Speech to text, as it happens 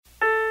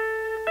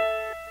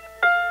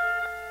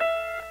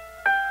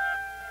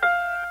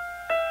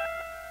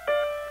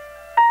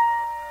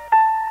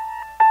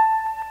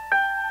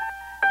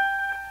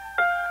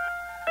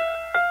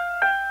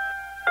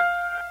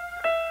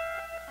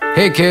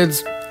Hey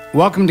kids,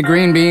 welcome to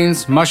Green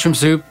Beans, Mushroom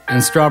Soup,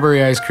 and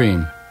Strawberry Ice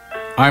Cream.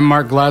 I'm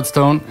Mark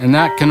Gladstone, and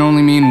that can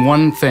only mean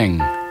one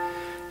thing.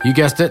 You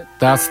guessed it,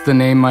 that's the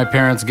name my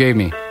parents gave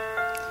me.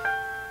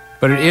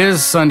 But it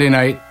is Sunday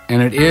night,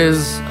 and it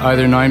is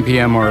either 9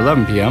 p.m. or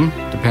 11 p.m.,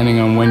 depending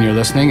on when you're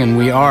listening, and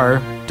we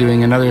are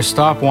doing another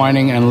Stop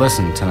Whining and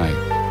Listen tonight.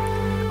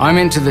 I'm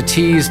into the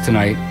T's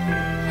tonight,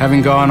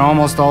 having gone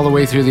almost all the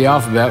way through the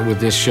alphabet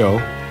with this show.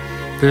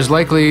 There's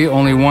likely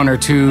only one or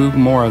two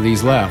more of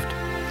these left.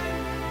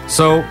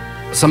 So,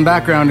 some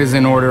background is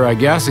in order, I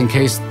guess, in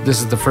case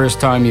this is the first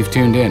time you've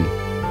tuned in.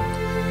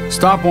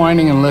 Stop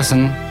Whining and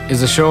Listen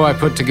is a show I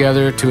put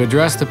together to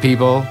address the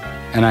people,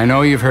 and I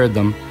know you've heard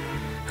them,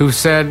 who've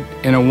said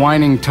in a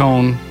whining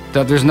tone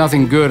that there's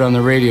nothing good on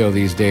the radio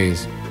these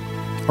days.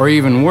 Or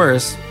even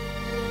worse,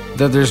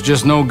 that there's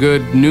just no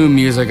good new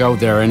music out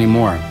there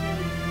anymore.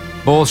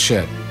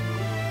 Bullshit.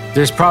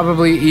 There's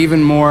probably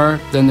even more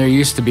than there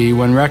used to be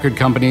when record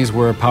companies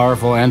were a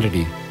powerful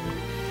entity.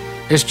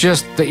 It's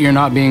just that you're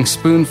not being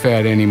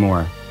spoon-fed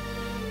anymore.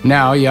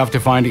 Now you have to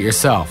find it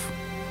yourself.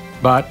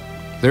 But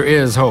there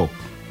is hope.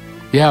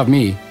 You have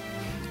me.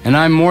 And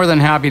I'm more than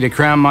happy to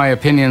cram my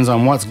opinions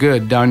on what's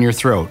good down your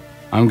throat.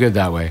 I'm good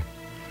that way.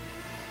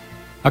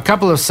 A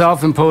couple of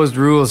self-imposed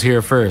rules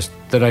here first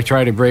that I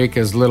try to break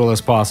as little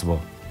as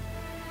possible.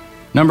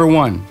 Number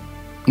 1,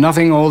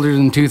 nothing older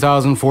than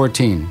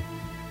 2014.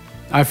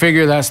 I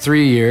figure that's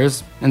 3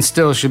 years and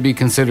still should be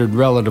considered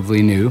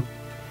relatively new.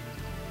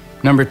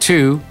 Number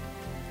 2,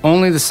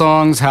 only the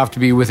songs have to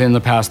be within the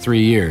past 3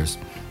 years,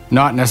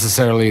 not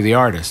necessarily the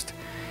artist.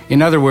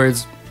 In other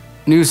words,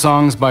 new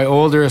songs by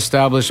older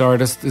established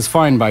artists is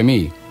fine by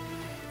me.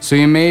 So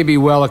you may be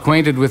well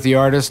acquainted with the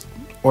artist,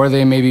 or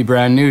they may be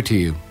brand new to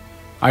you.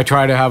 I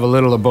try to have a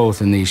little of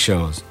both in these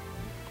shows.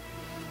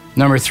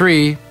 Number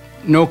 3,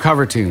 no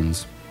cover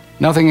tunes.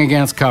 Nothing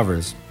against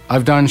covers.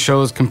 I've done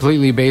shows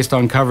completely based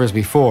on covers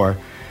before,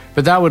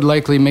 but that would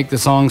likely make the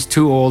songs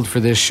too old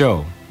for this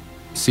show.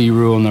 See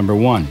rule number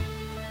 1.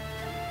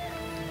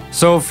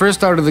 So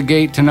first out of the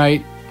gate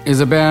tonight is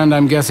a band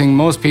I'm guessing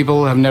most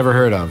people have never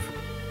heard of.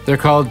 They're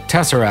called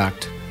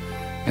Tesseract,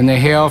 and they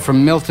hail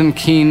from Milton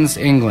Keynes,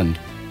 England.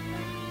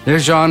 Their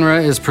genre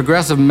is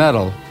progressive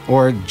metal,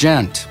 or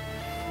gent,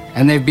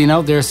 and they've been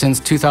out there since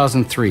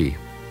 2003.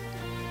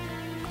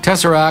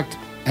 Tesseract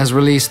has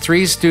released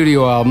 3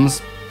 studio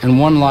albums and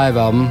 1 live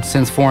album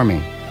since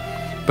forming,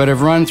 but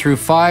have run through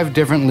 5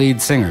 different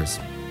lead singers.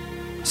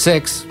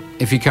 6,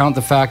 if you count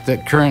the fact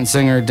that current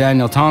singer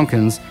Daniel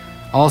Tompkins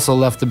also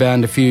left the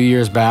band a few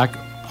years back,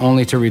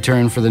 only to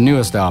return for the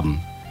newest album.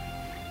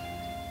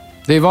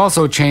 They've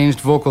also changed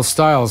vocal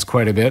styles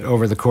quite a bit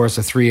over the course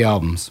of 3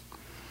 albums.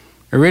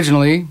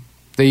 Originally,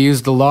 they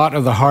used a lot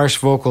of the harsh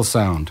vocal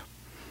sound.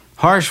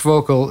 Harsh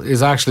vocal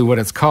is actually what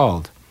it's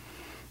called.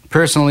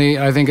 Personally,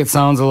 I think it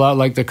sounds a lot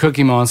like the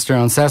Cookie Monster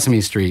on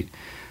Sesame Street,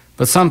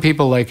 but some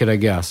people like it, I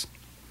guess.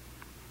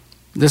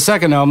 The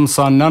second album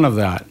saw none of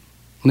that,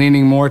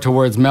 leaning more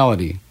towards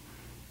melody.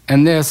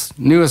 And this,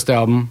 newest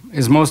album,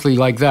 is mostly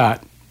like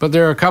that, but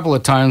there are a couple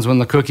of times when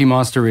the Cookie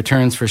Monster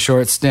returns for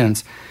short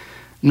stints,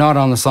 not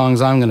on the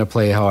songs I'm going to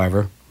play,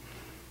 however.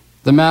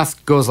 The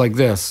math goes like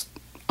this.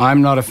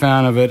 I'm not a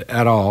fan of it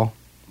at all,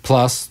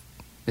 plus,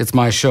 it's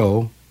my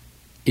show,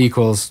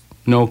 equals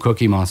no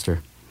Cookie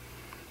Monster.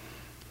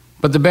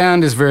 But the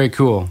band is very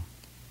cool,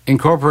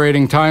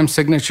 incorporating time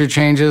signature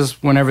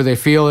changes whenever they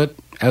feel it,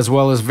 as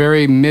well as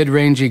very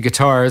mid-rangey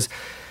guitars,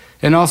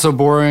 and also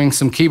borrowing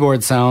some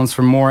keyboard sounds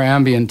from more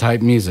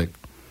ambient-type music.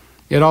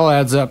 It all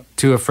adds up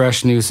to a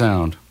fresh new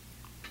sound.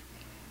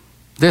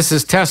 This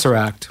is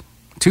Tesseract,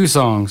 2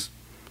 songs.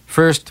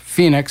 First,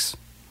 Phoenix,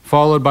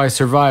 followed by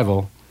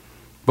Survival,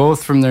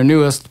 both from their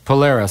newest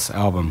Polaris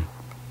album,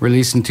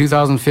 released in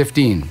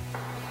 2015.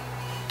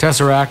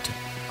 Tesseract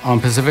on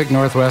Pacific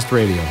Northwest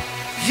Radio.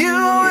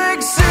 You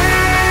exist.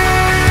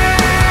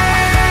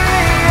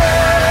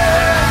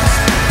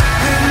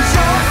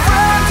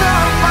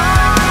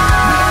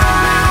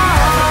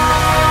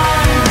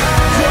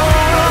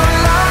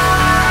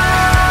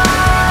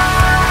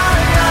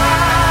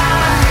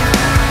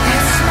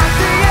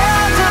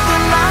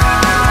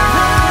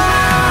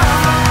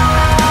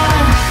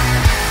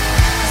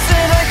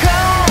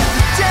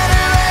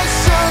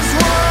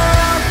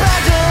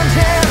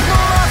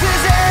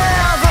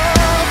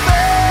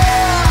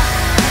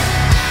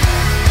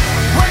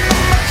 When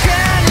the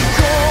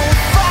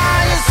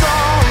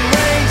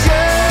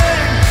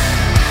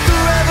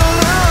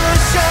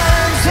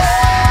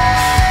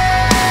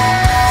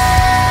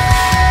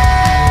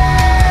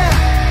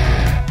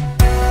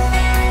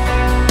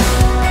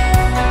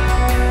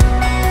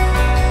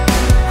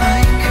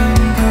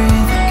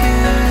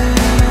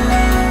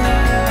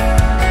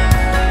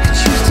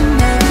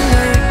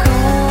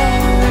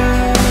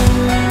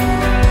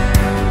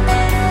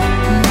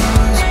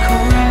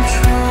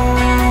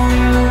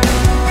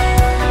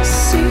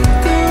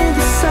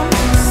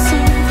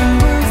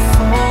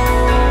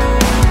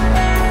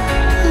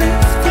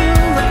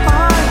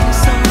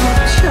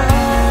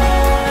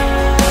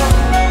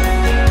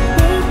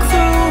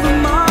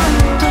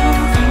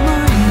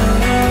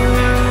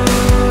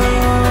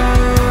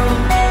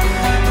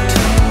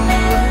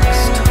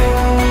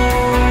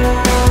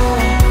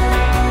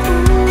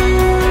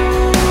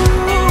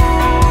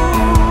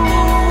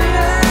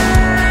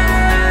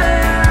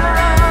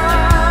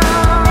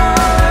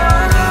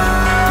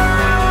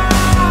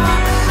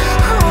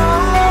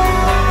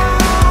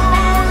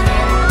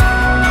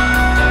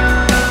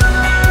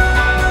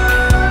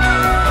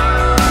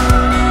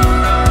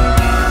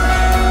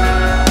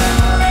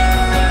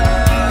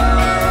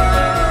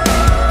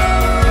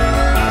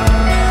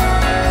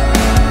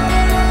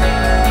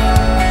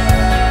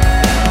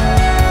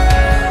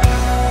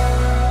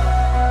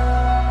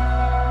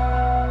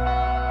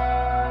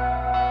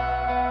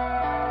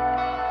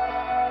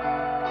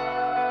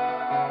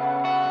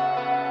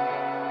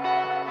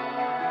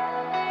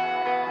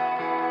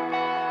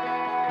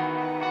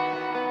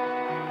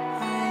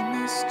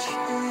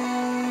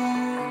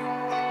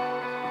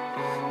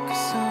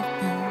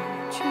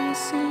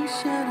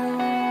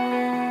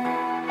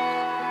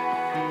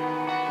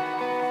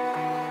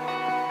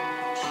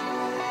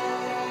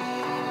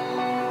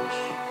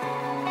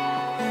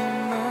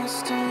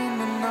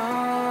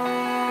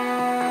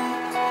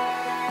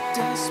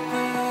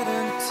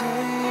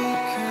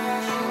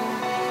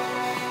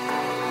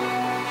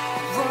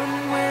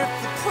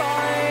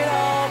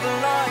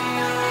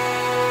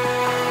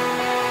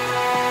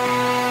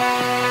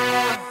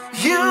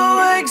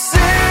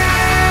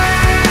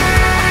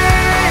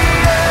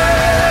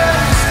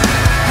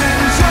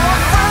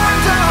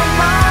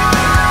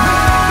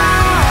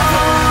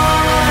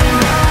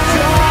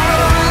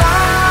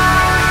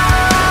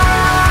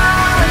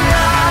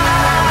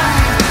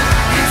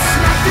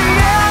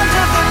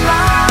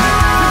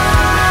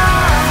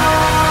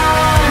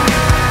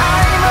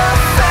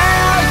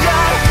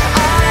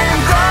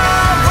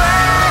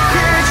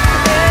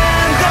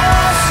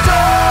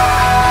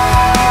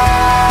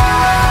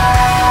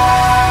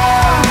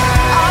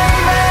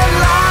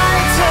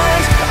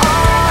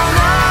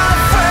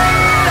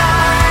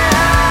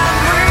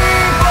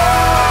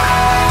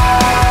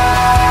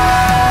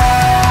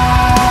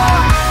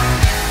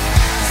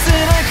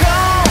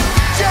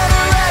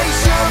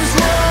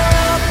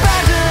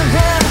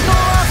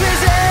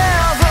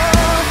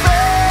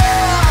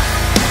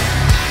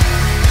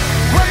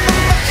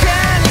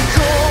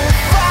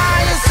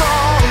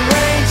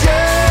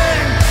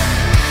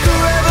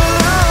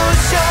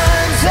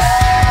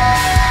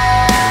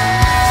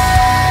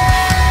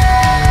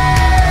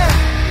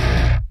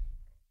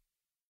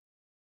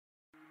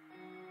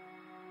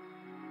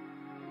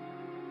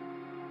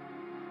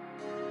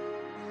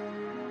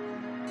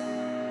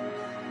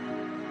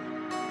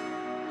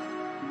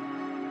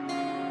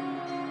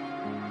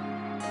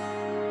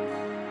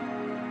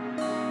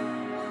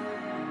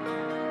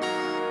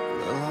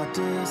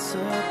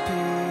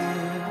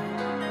disappear?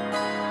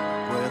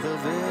 With a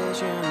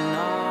vision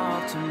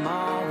of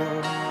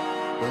tomorrow,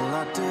 will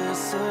I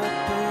disappear?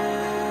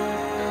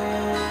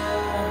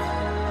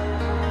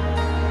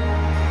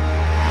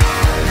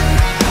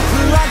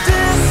 Will I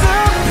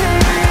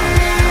disappear?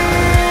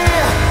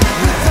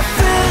 With a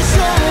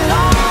vision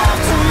of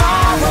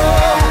tomorrow,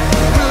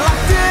 will I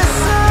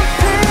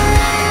disappear?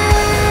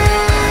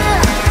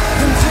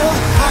 Until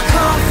I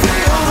can't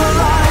feel the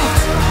light,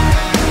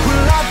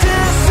 will I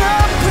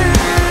disappear?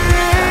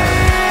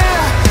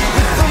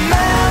 With the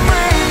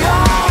memory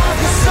of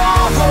the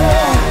sorrow,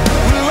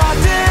 will I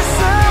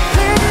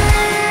disappear?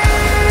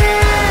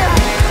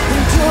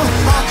 Until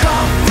I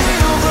can't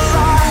feel the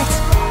light.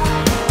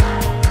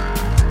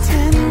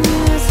 10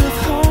 years of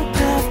hope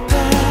have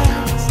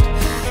passed.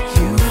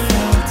 You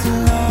felt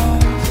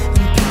alone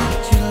and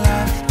picked your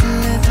life a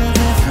little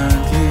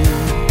differently.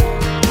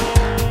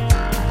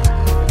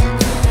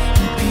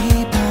 And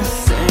people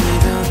say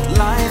that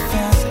life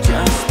has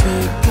just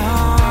begun.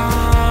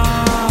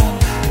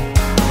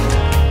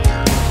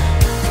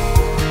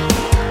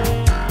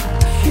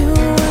 You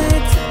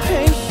wait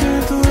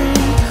patiently,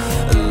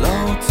 a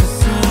lotus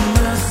in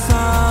the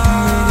sun.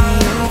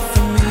 You radiate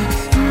for me,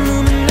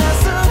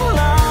 luminescent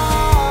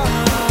light.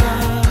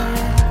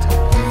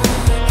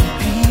 And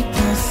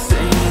people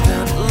say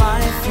that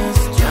life has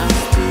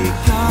just begun.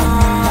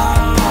 When you're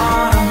not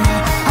part of me,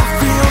 I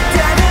feel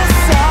dead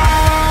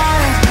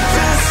inside.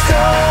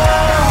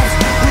 Disturbed,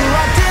 will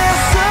I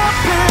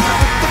disappear?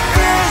 With the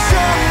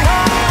vision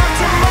of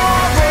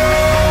tomorrow,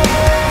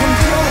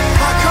 until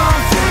I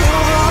can't feel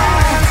the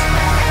light.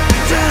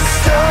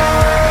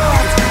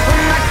 Disturbed,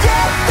 when I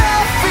get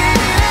that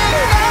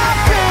feeling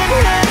I've been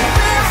hit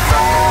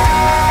before.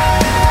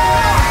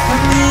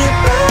 I'm the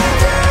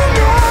abandoned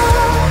one.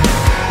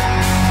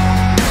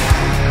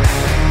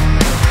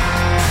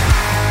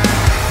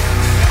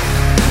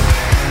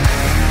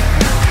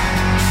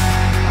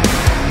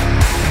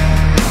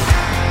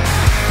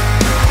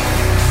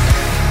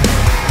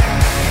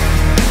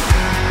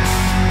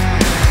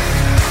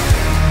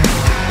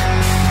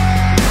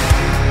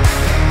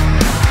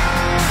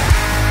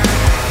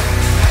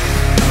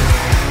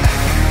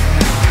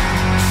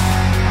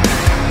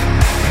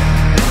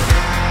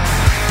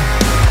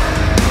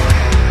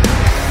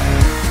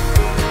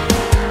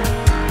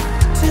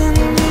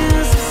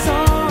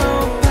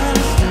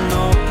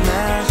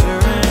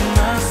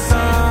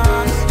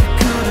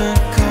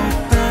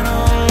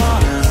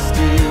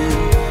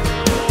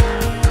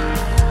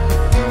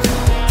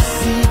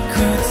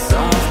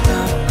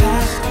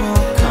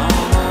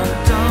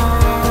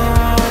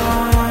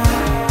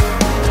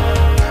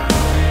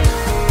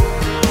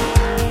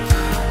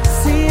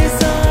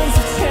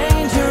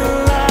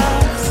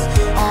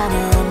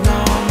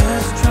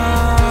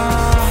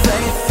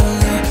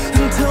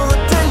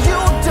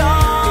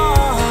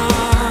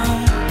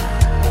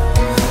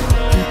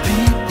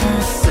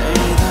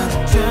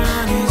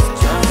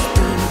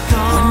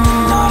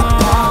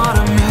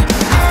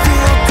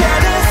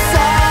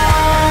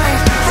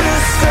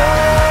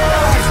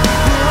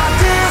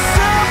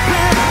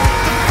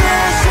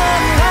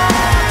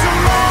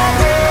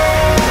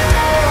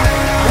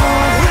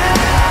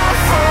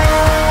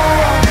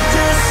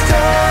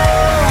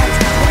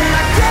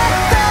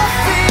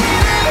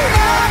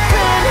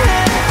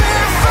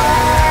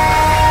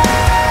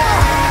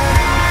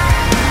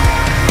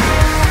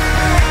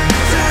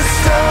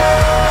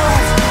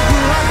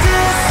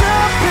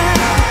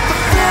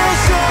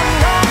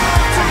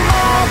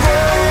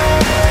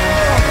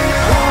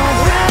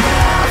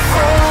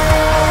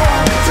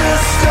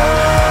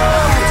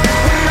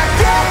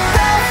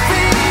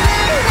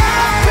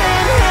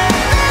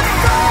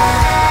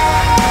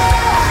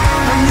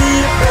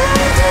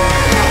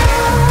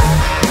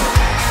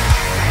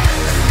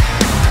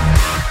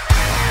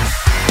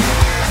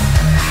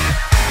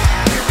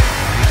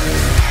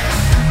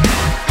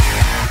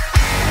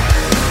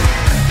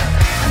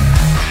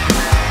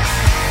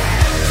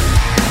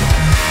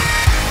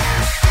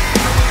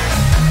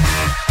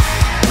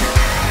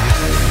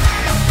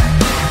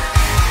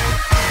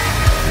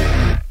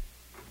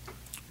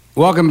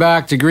 Welcome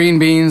back to Green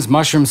Beans,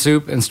 Mushroom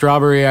Soup, and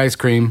Strawberry Ice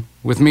Cream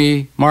with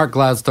me, Mark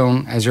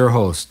Gladstone, as your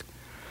host.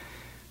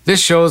 This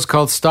show is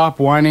called Stop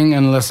Whining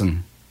and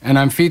Listen, and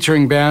I'm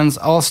featuring bands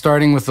all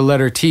starting with the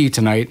letter T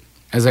tonight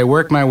as I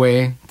work my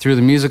way through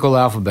the musical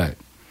alphabet.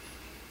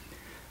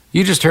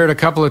 You just heard a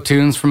couple of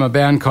tunes from a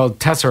band called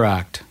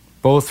Tesseract,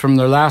 both from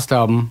their last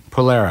album,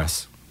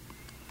 Polaris.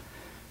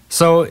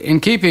 So,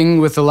 in keeping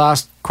with the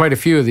last quite a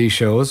few of these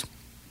shows,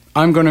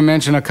 I'm going to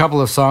mention a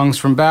couple of songs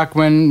from back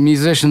when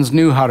musicians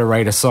knew how to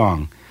write a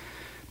song,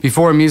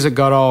 before music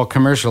got all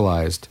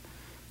commercialized,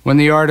 when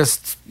the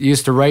artists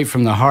used to write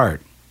from the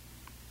heart,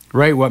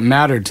 write what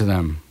mattered to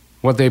them,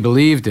 what they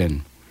believed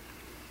in,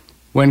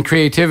 when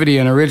creativity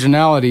and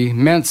originality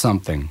meant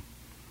something.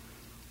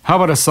 How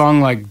about a song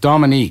like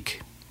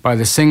Dominique by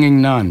the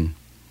Singing Nun?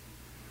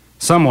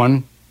 Some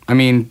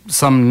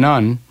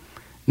nun,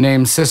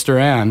 named Sister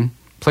Anne,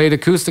 played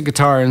acoustic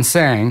guitar and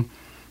sang,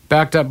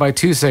 backed up by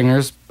two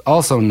singers,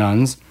 also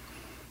nuns,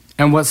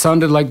 and what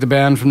sounded like the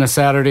band from the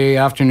Saturday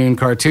afternoon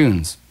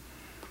cartoons.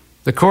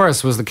 The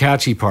chorus was the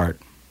catchy part.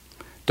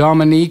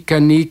 Dominica,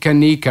 Nika,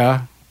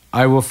 Nika,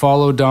 I will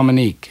follow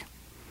Dominique.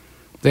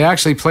 They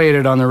actually played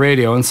it on the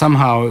radio, and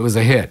somehow it was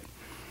a hit.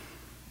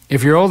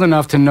 If you're old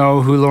enough to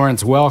know who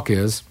Lawrence Welk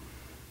is,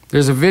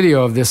 there's a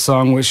video of this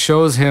song which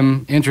shows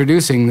him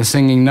introducing the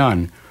singing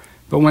nun,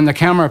 but when the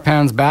camera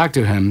pans back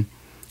to him,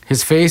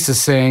 his face is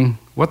saying,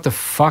 "What the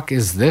fuck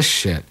is this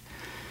shit?"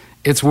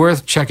 It's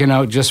worth checking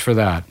out just for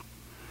that.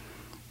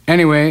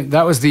 Anyway,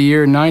 that was the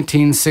year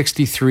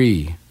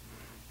 1963.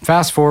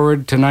 Fast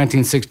forward to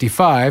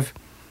 1965,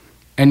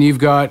 and you've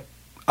got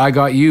I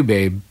Got You,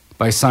 Babe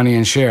by Sonny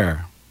and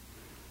Cher.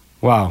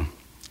 Wow,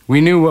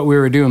 we knew what we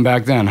were doing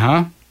back then,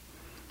 huh?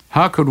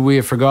 How could we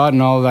have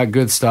forgotten all of that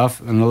good stuff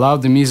and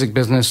allowed the music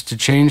business to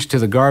change to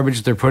the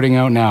garbage they're putting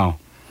out now?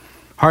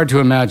 Hard to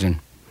imagine.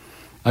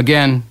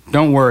 Again,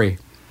 don't worry.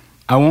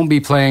 I won't be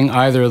playing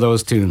either of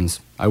those tunes.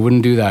 I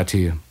wouldn't do that to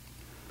you.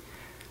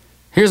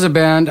 Here's a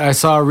band I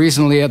saw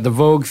recently at the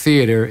Vogue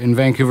Theatre in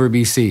Vancouver,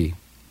 BC.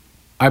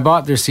 I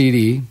bought their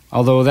CD,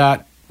 although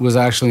that was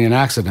actually an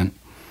accident.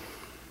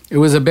 It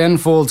was a Ben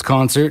Folds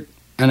concert,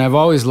 and I've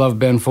always loved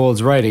Ben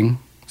Folds' writing,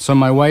 so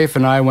my wife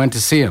and I went to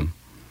see him.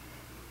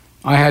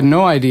 I had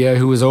no idea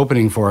who was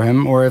opening for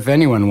him or if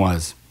anyone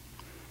was.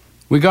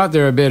 We got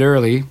there a bit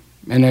early,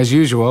 and as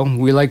usual,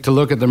 we like to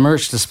look at the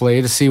merch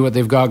display to see what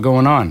they've got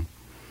going on.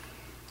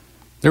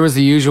 There was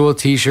the usual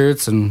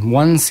t-shirts and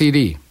one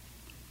CD.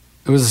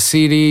 It was a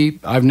CD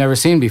I've never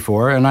seen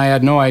before, and I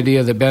had no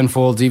idea that Ben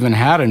Folds even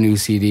had a new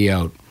CD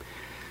out.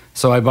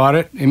 So I bought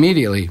it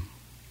immediately.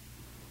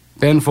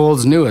 Ben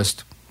Folds'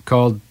 newest,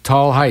 called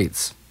Tall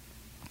Heights.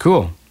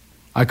 Cool.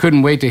 I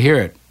couldn't wait to hear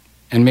it,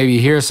 and maybe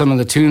hear some of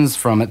the tunes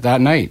from it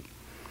that night.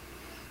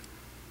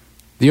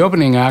 The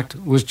opening act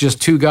was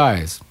just two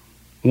guys,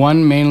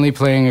 one mainly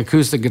playing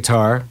acoustic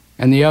guitar,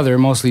 and the other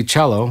mostly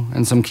cello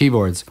and some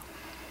keyboards.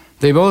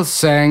 They both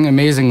sang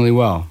amazingly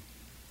well.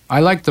 I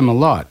liked them a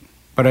lot,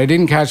 but I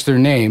didn't catch their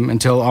name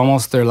until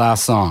almost their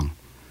last song.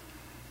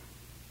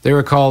 They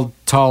were called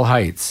Tall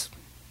Heights.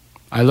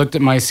 I looked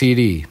at my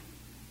CD.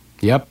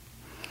 Yep,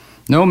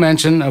 no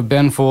mention of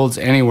Ben Folds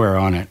anywhere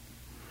on it.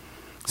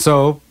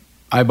 So,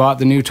 I bought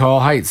the new Tall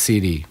Heights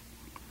CD.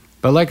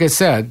 But like I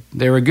said,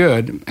 they were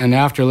good, and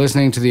after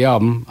listening to the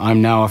album,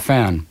 I'm now a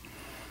fan.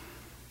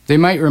 They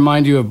might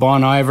remind you of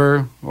Bon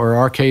Iver or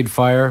Arcade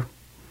Fire.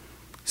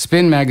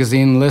 Spin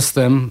magazine lists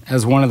them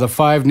as one of the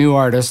 5 new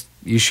artists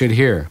you should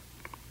hear.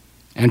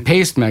 And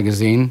Paste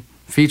magazine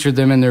featured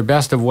them in their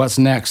Best of What's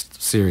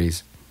Next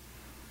series.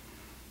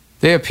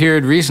 They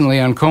appeared recently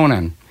on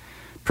Conan,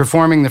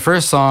 performing the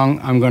first song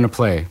I'm going to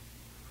play.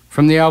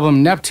 From the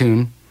album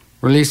Neptune,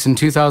 released in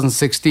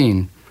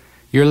 2016,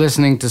 you're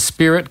listening to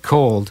Spirit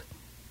Cold,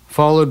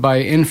 followed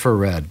by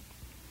Infrared,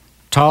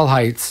 Tall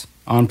Heights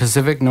on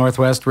Pacific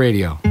Northwest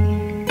Radio.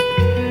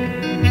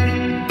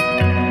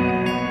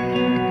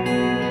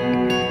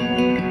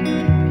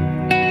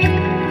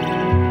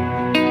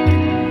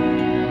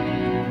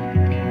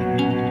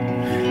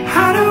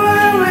 How do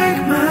I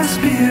wake my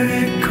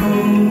spirit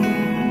cold?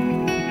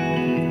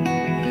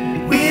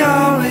 We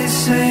always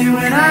say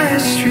when our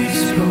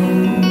streets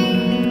bold.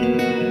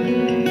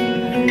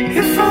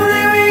 If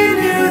only we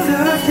knew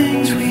the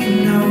things we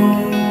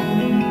know.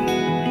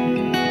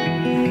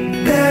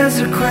 There's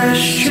a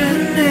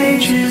question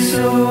ages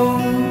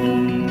old.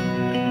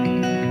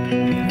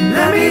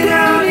 Let me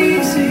down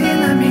easy,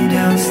 let me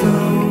down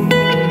slow.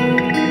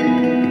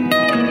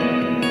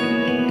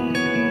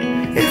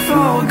 If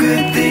all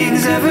good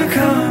things ever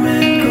come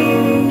and go,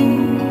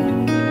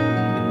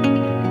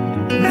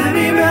 let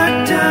me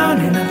back down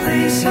in a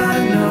place I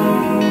know.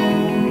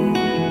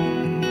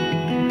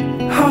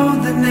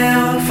 Hold the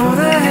nail for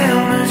the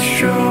helmet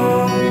stroke.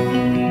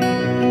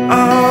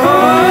 Oh,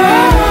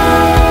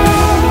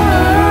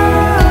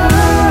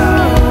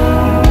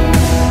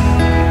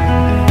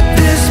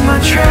 this my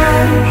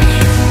trash,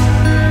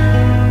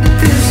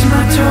 this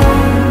my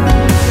tone.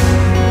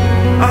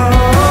 Oh,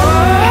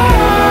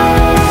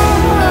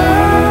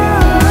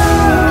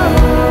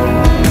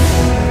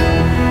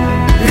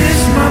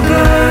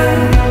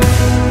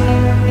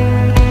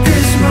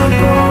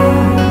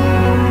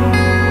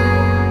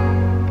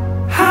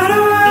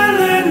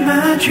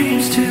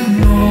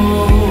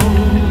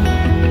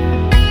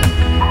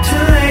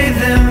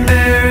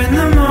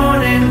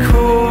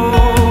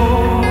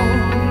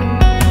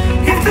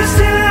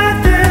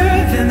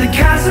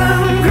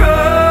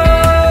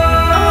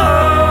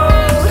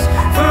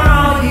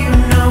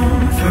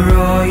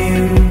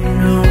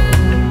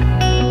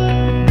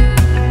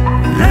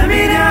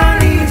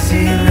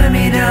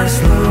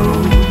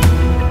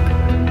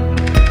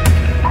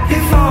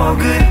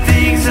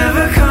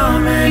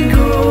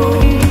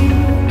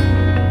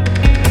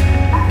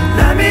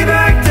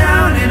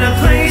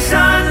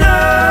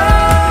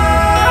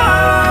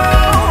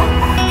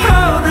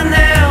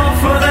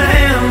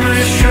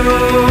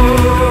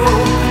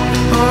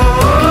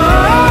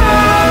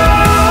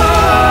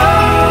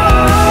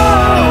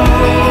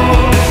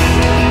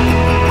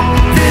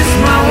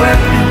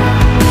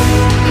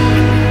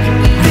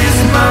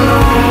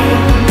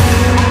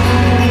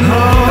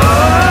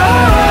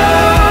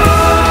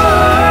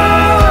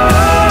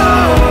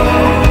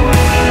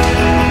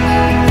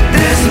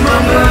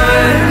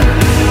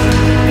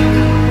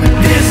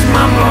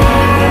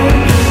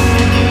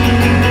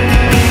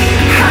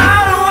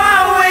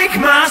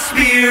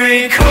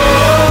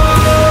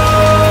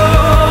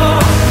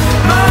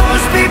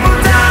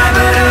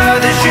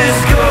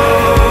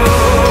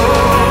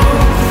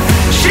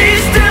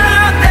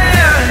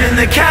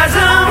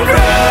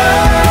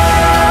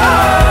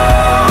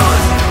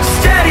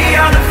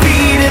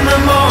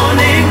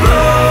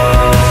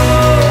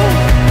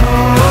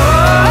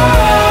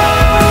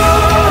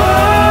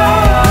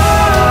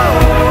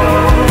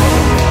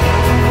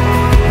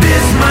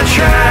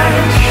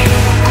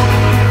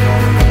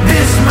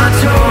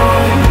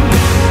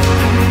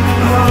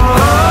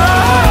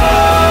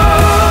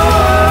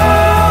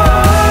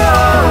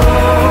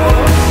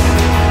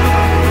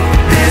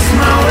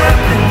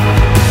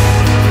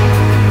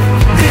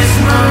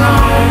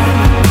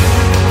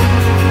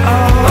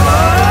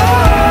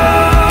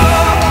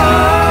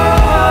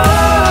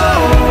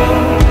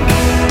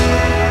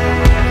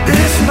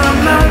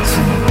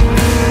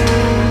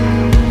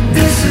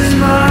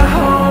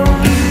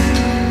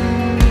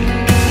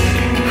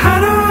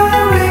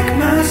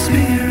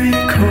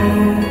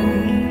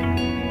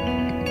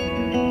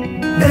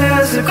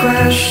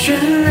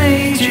 passion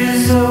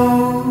ages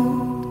old.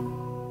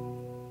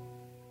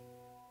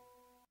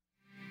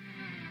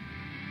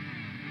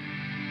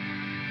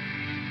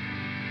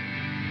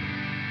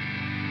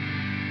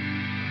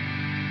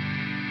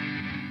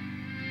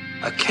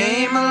 I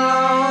came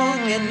along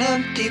an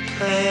empty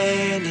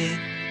planet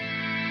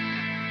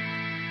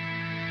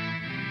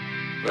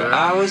where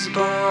I was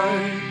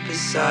born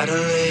beside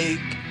a lake.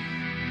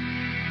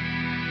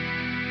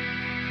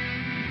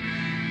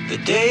 The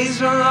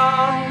days were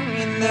long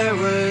and there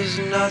was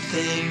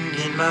nothing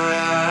in my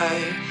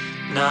eye.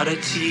 Not a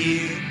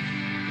tear,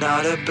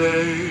 not a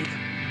bird,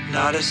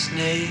 not a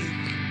snake.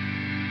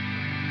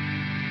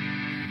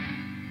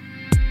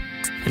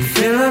 And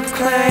Philip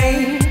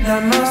claimed I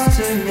must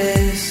have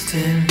missed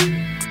him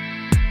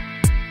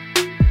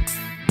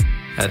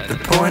at the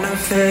point of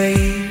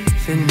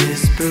faith and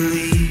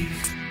disbelief.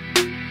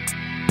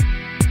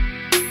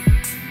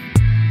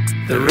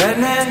 The red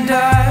man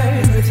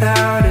died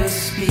without a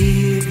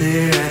speed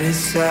there at his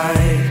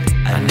side.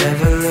 I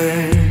never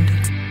learned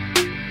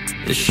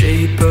the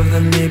shape of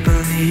the maple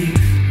leaf.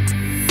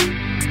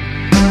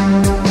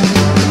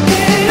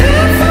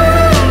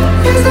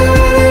 Is there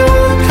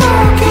anyone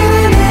talking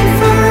in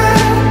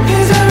infrared?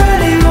 Is there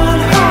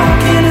anyone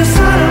hawking a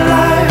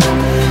satellite?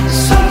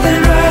 Something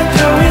red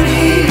throwing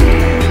heat.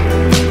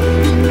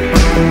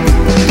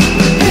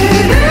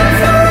 In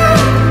infrared,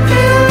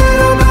 in a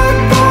little black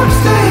box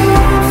that you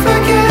won't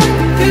forget.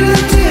 In the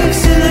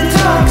ticks and the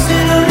talks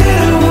in a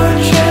little wood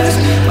chest.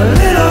 A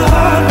little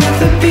heart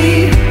with a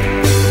beat.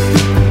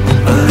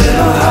 A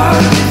little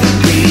heart with a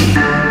beat.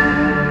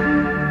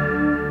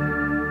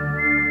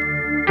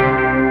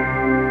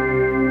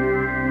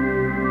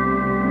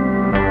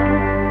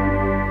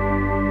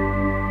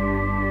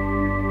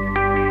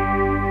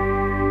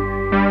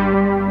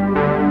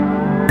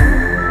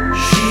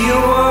 She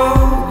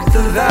awoke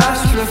the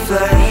vast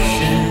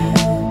reflection.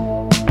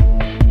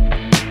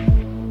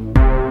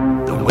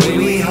 The way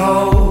we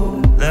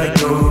hold, let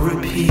go,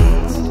 repeat.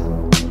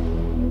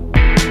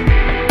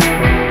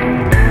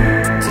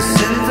 To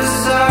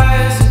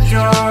synthesize the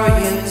joy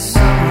in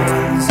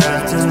someone's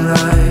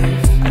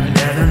afterlife. I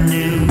never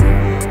knew,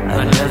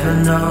 I never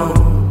know,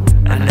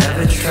 I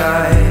never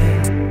tried.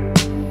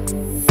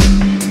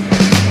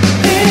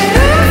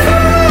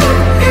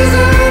 Is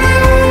there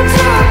anyone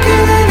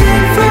talking in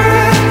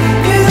infrared?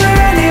 Is there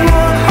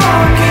anyone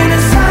hawking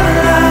a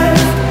satellite?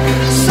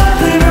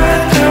 Something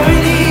right there we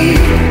need.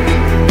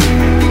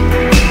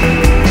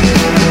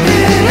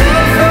 In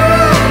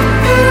infrared,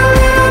 in a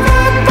little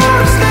black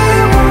box that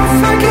you won't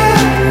forget.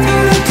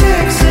 Through the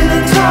ticks and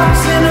the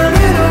talks in a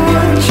little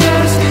wood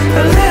chest.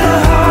 A little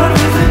heart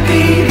with a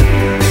beat.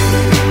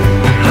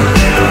 A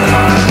little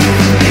heart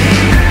with a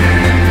beat.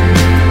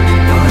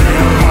 A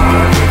little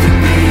heart with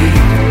a beat.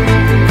 A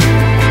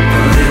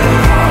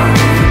little heart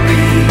with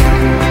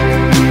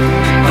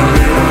a beat. A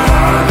little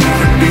heart with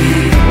a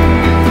beat.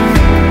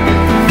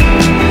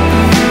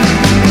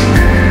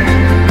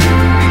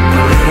 A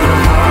little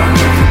heart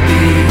with a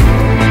beat.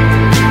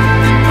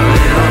 A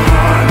little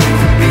heart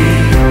with a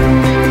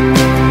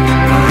beat.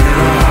 A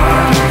little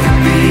heart with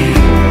a beat.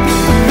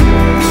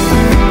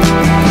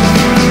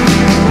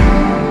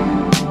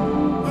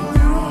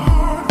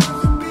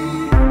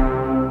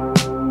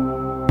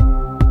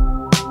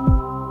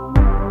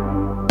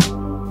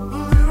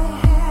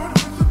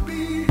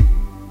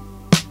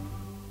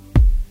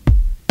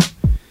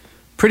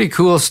 Pretty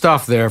cool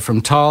stuff there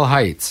from Tall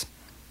Heights.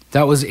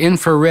 That was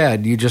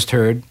Infrared you just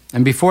heard,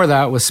 and before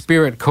that was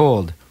Spirit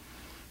Cold,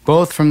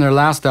 both from their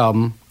last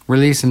album,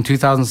 released in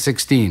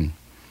 2016.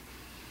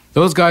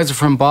 Those guys are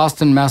from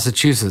Boston,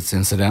 Massachusetts,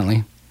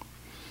 incidentally.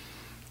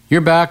 You're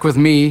back with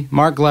me,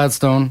 Mark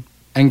Gladstone,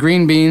 and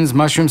green beans,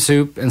 mushroom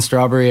soup, and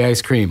strawberry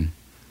ice cream.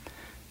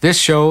 This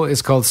show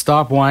is called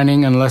Stop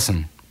Whining and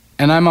Listen,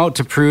 and I'm out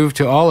to prove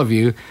to all of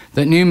you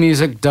that new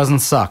music doesn't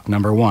suck,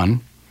 number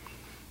one,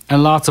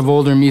 and lots of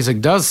older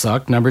music does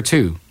suck, number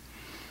two,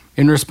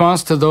 in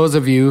response to those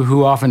of you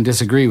who often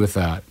disagree with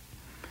that.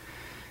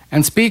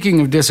 And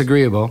speaking of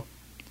disagreeable,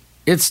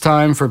 it's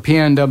time for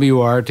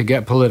PNWR to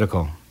get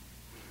political.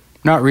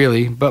 Not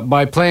really, but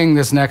by playing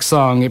this next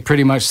song, it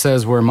pretty much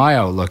says where my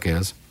outlook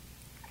is.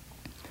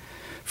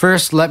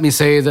 First, let me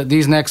say that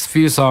these next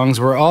few songs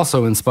were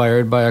also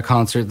inspired by a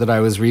concert that I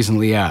was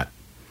recently at.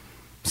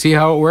 See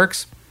how it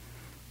works?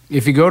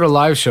 If you go to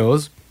live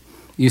shows,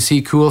 you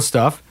see cool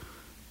stuff,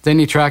 then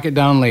you track it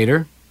down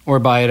later, or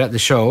buy it at the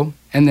show,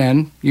 and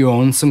then you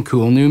own some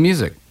cool new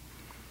music.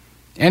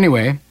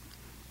 Anyway,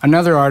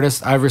 another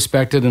artist I've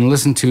respected and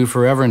listened to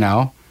forever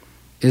now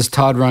is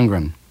Todd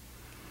Rundgren.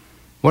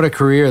 What a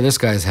career this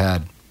guy's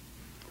had.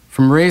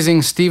 From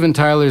raising Steven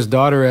Tyler's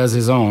daughter as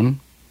his own,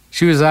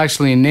 she was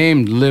actually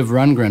named Liv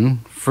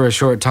Rundgren for a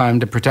short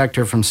time to protect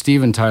her from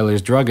Steven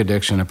Tyler's drug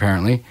addiction,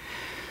 apparently,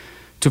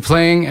 to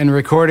playing and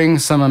recording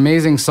some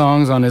amazing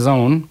songs on his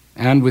own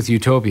and with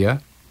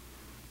Utopia,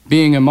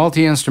 being a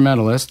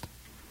multi-instrumentalist,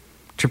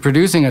 to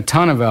producing a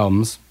ton of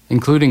albums,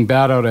 including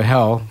Bad Outta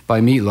Hell by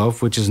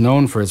Meatloaf, which is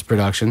known for its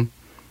production.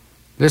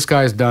 This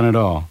guy's done it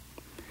all.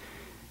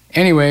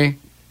 Anyway,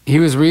 He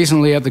was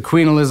recently at the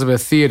Queen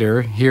Elizabeth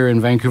Theatre here in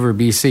Vancouver,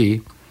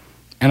 BC,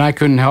 and I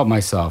couldn't help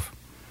myself.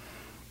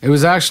 It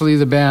was actually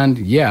the band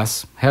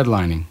Yes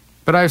headlining,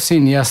 but I've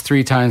seen Yes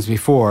 3 times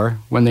before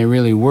when they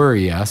really were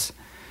Yes.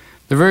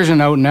 The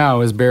version out now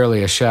is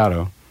barely a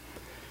shadow.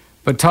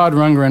 But Todd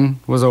Rundgren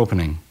was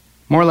opening.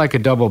 More like a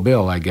double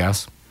bill, I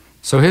guess.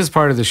 So his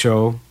part of the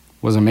show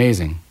was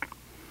amazing.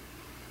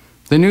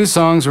 The new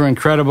songs were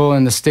incredible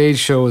and the stage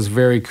show was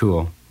very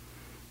cool.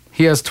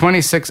 He has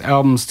 26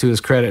 albums to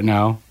his credit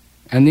now,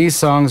 and these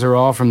songs are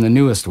all from the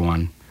newest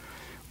one,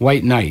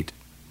 White Knight.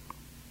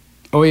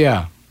 Oh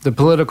yeah, the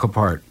political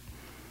part.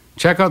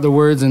 Check out the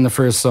words in the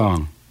first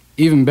song.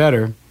 Even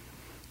better,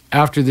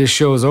 after this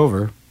show's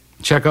over,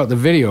 check out the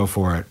video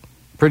for it.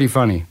 Pretty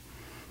funny.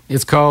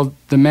 It's called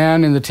The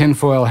Man in the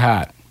Tinfoil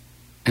Hat,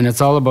 and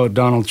it's all about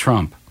Donald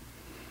Trump.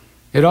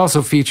 It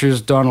also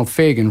features Donald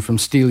Fagen from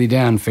Steely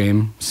Dan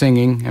fame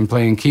singing and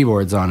playing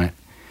keyboards on it.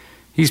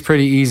 He's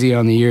pretty easy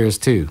on the ears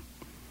too.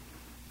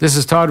 This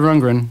is Todd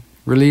Rundgren,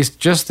 released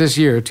just this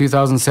year,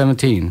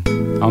 2017,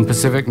 on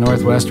Pacific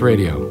Northwest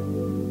Radio.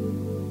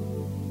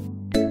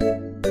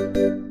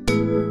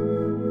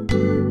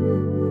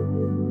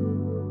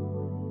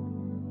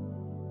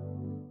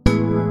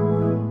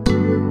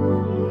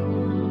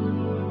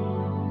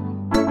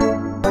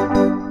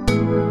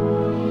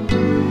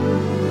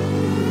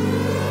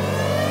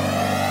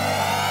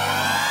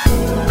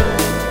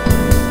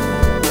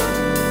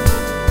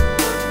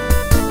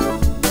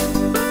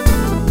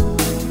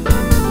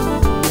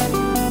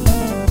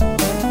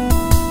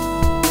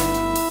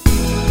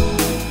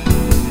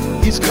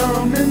 He's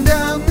coming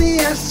down the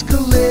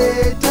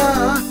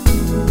escalator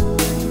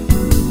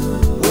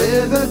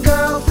with a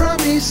girl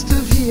from east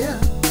of here.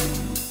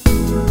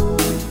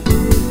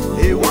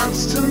 He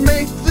wants to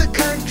make the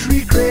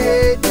country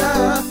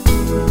greater.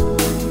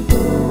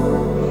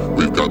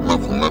 We've got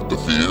nothing left to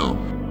fear.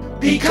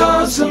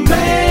 Because the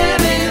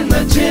man in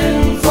the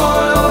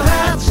tinfoil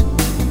hat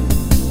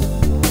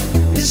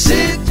is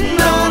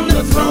sitting on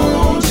the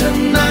throne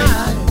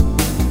tonight.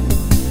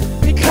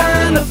 It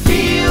kinda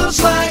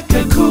feels like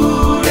a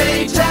coup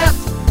d'etat,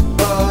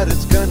 but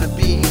it's gonna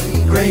be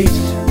great,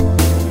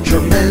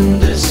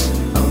 tremendous,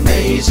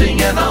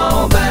 amazing and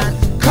all that.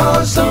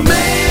 'Cause the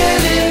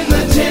man in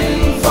the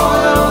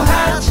tinfoil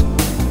hat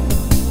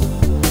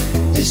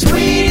is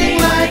bleeding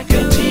like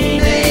a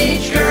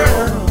teenage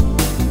girl.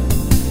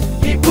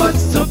 He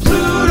puts the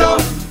Pluto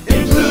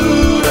in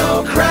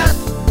plutocrat,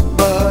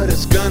 but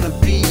it's gonna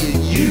be a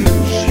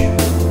huge,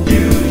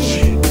 huge,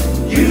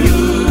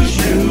 huge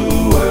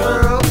new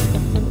world.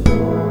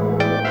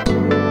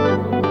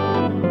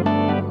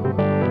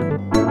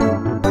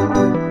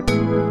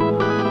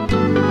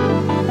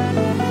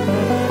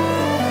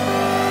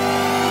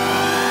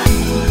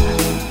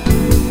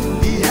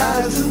 He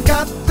hasn't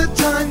got the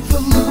time for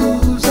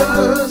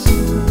losers,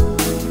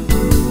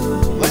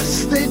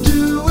 unless they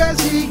do as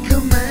he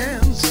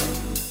commands.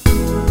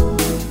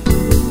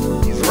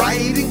 He's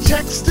writing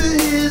checks to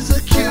his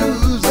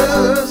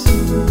accusers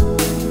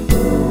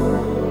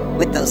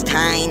with those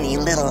tiny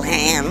little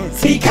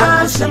hands.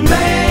 because the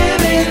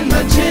man in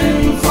the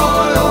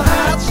tinfoil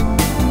hat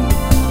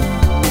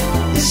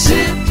is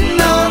sitting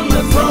on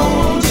the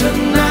throne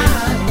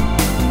tonight.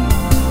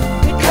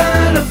 It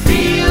kinda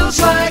feels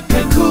like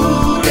a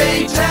coup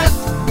d'etat,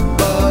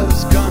 but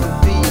it's gonna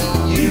be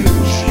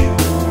huge,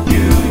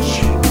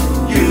 huge,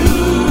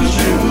 huge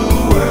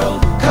new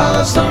world.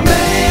 'Cause the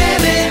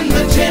man in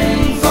the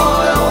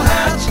tinfoil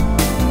hat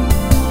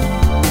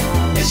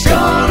is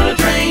gonna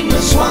drain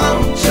the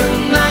swamp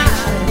tonight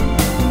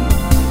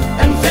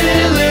and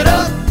fill it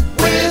up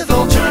with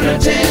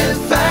alternative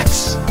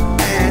facts.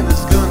 And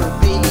it's gonna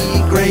be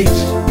great,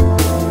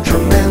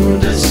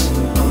 tremendous,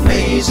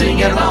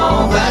 amazing and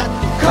all that.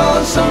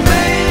 'Cause the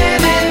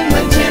man in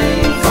the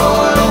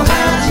tinfoil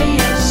hat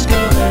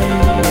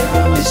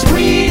is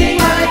bleeding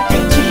like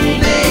a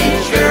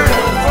teenage girl.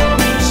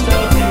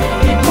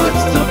 He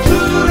puts the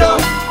Pluto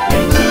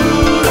in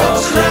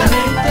plutocrat.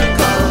 The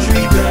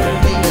country gonna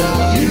be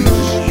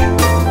huge,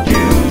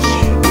 huge,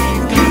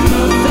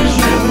 huge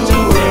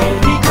new world.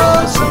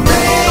 Because the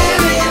man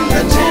in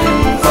the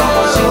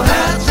tinfoil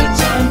hat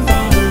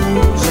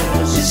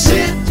is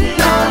sitting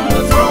on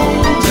the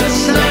throne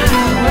tonight.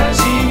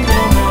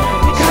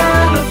 It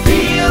kinda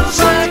feels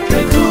like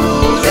a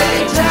coup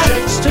d'etat, and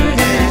it's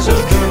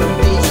gonna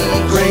be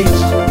great,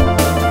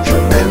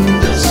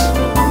 tremendous,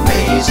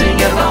 amazing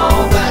and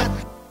all that.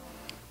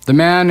 The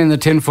Man in the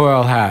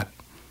Tinfoil Hat.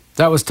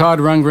 That was Todd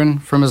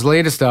Rundgren from his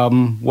latest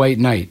album, White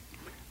Knight,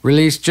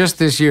 released just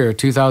this year,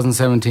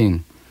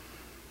 2017.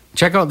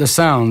 Check out the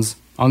sounds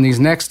on these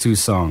next two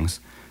songs,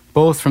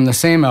 both from the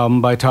same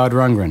album by Todd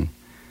Rundgren.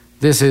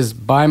 This is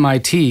Buy My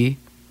Tea,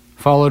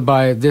 followed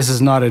by This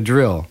Is Not a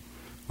Drill,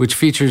 which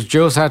features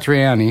Joe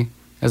Satriani,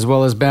 as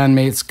well as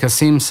bandmates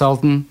Kasim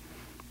Sultan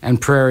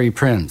and Prairie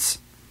Prince.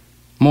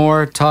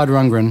 More Todd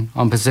Rundgren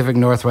on Pacific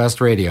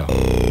Northwest Radio.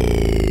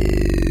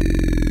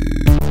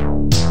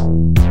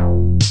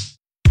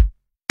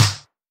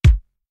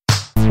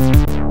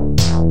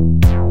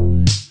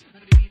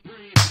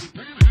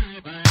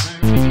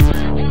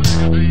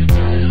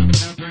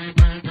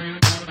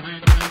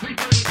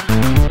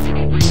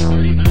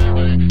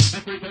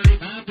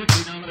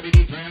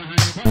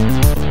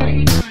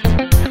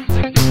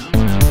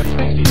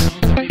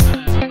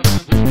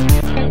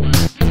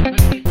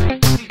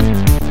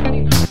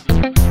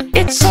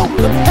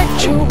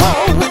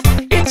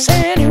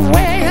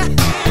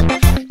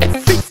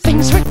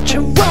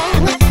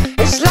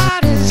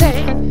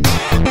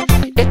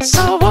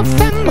 so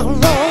ephemeral,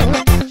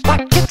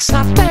 like it's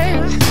not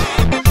there.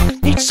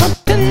 Need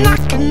something I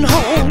can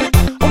hold,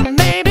 or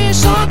maybe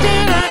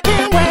something I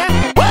can wear.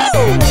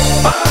 Woo!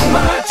 Buy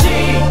my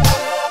tee,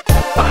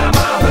 buy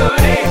my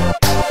hoodie.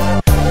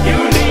 You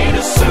need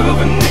a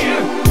souvenir.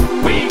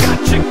 We got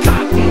your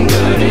cotton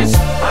goodies.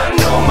 I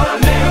know my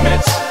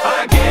limits.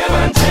 I give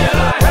until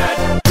I hurt.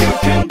 You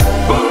can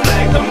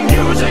bootleg the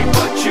music,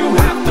 but you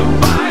have to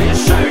buy a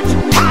shirt.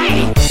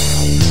 Hey!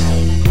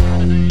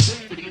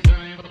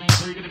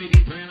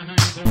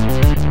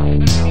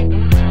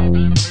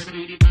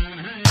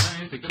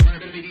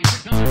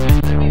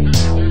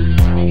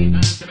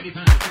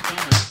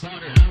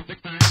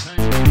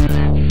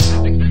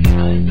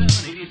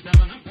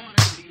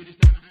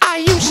 I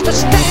used to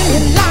stand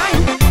in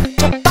line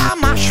to buy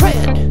my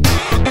shred.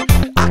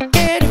 I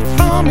get it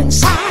from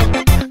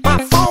inside my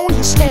phone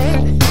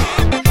instead.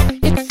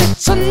 It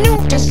fits a new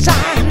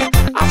design.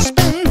 I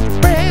spend the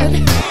bread,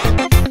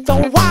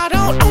 though I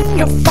don't own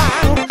your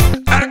file.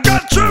 I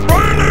got you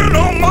burning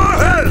on my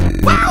head.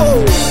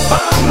 Wow!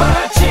 Buy my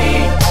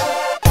tee,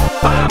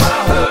 buy my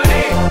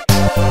hoodie.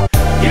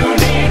 You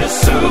need a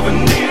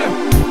souvenir.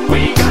 We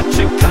got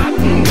your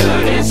cotton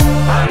goodies.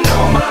 I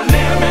know my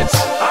limits.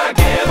 I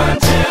give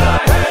until I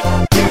hurt.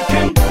 You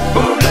can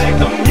bootleg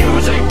the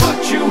music, but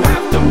you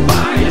have to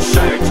buy a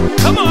shirt.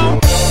 Come on,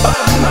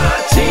 buy my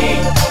tee.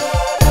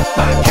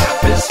 My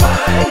cap is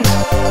fine.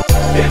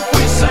 If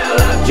we sell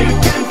out, you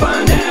can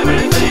find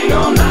everything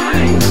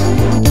online.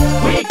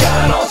 We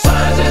got all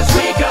sizes.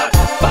 We got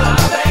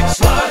 5X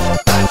large.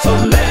 That's a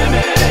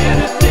limited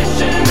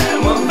edition, and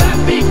will that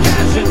be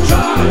cash and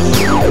charge?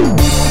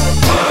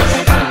 Push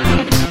cotton,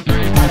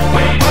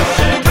 we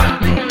pushing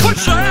cotton.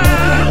 Push it,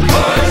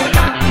 push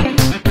cotton,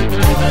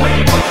 we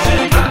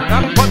pushing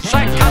cotton. Push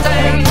that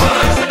cotton.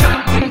 Push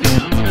cotton,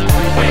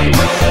 we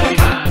pushing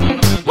cotton.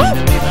 Woo!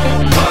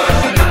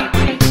 Push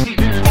cotton,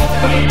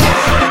 we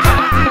pushing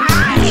cotton.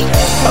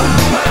 Buy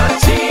my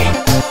tee,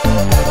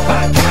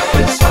 my cap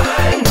is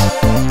fine.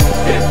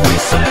 If we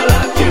sell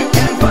out, you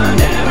can find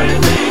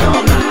everything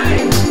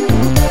online.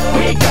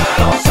 We got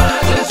all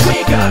sizes, we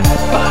got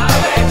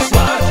 5X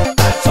large.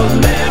 That's a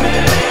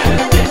limited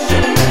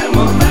edition, and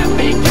will that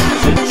be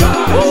cash and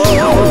charge?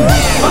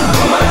 Buy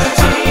my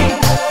tee,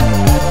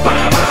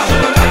 buy my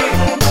hoodie.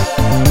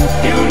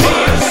 You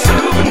need a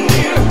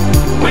souvenir.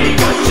 We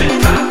got your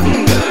cotton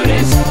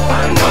goodies.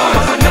 I know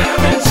my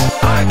limits.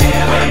 I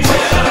give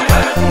until I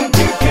hurt.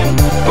 You can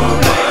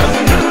bootleg the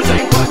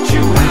music, but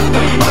you have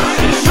to buy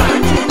a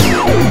shirt.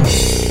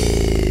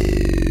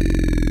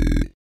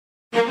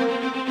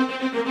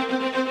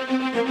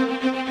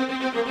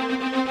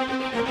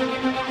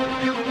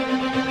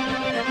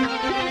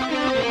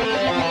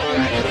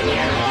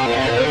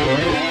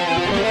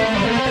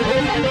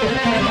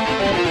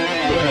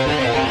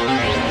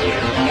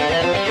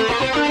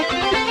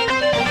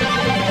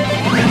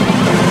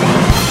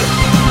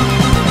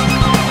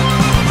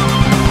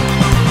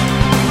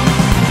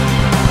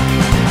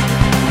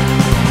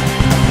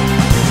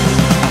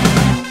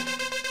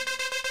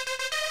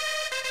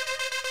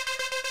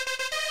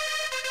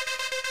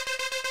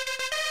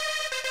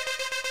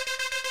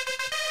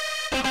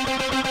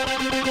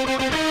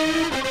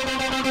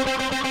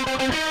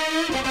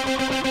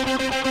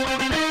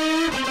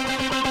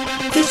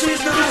 This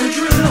is not a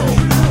drill.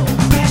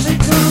 Basic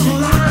to the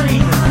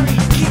line.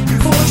 Keep your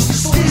voices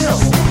still.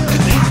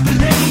 Could happen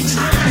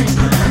anytime.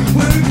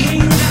 Word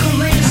came down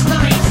last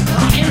night.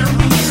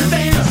 Enemy in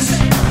advance.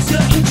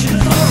 Still itching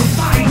for a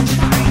fight.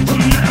 But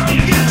now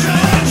you get your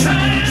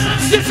chance.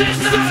 This is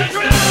not a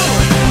drill.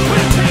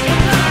 We're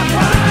taking our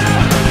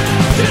pride.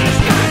 Shit's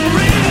gotten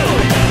real.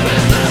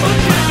 There's never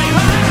getting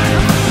high.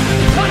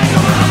 Like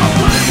a mile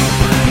away.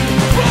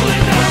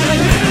 Rolling down the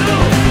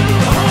hill.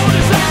 The horn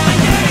is at the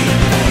gate.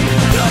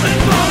 Coming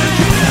for the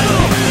kill.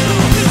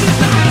 This is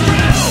not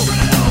real.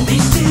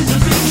 This is a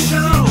big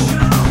show.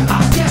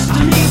 Our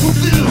destiny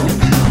fulfilled.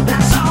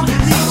 That's all you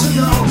need to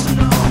know.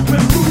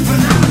 We're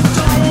moving out of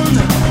dawn.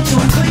 So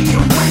clean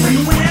your way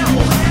and well.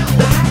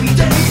 The happy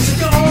days are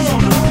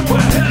gone.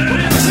 We're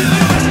headed into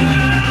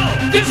hell.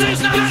 This is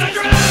not a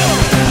drill.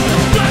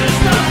 Let us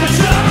stop the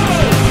show.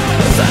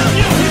 The sound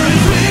you hear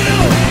is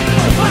real.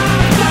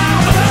 Fire down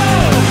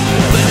below.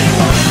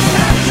 Anyone is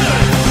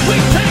captured. We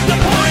take the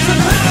poison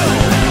pill.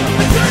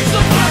 And curse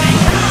the bloody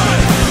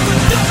coward.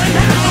 Doesn't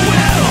have the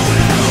will.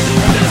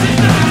 This is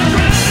not a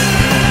drill.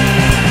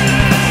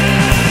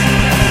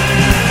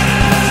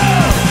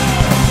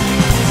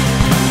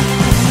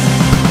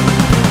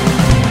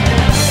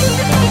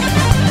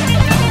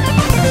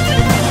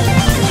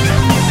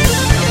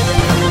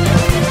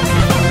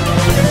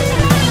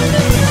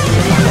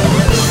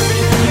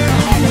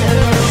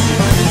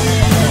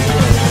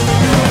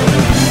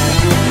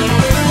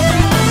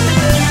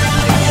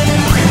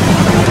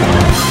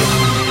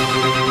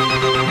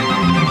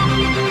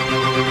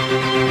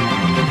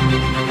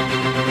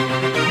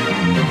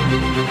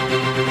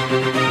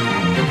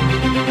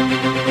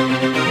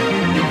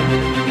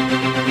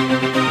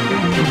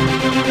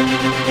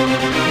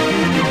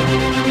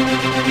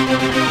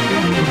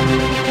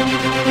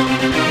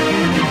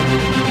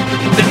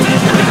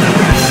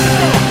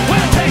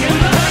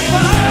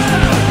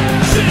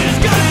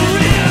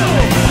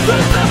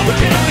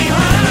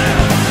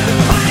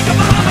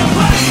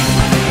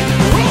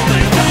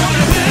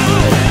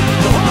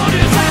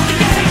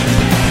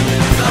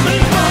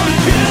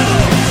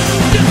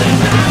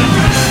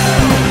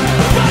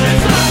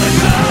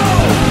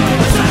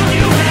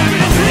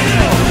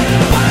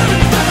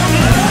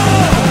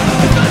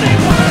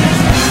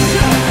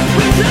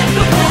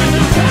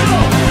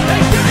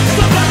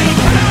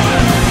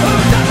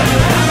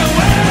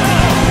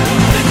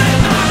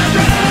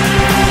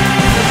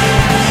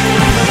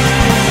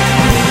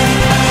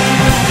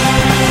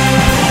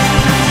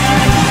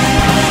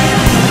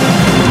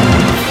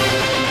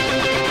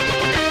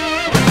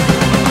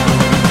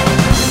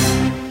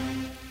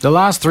 The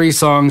last three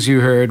songs you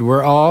heard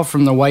were all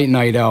from the White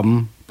Knight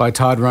album by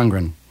Todd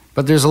Rundgren,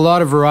 but there's a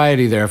lot of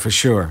variety there for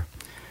sure.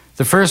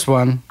 The first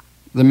one,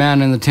 The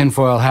Man in the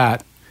Tinfoil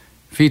Hat,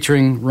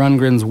 featuring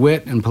Rundgren's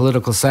wit and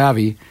political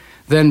savvy,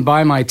 then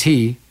Buy My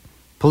Tea,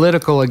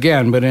 political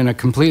again but in a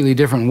completely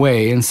different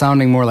way and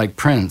sounding more like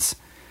Prince,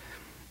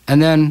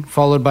 and then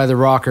followed by the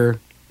rocker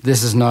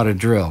This Is Not a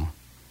Drill.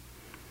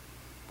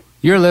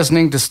 You're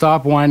listening to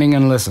Stop Whining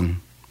and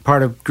Listen,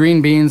 part of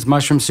Green Beans,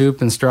 Mushroom Soup,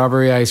 and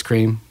Strawberry Ice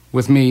Cream,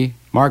 with me,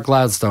 Mark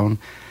Gladstone,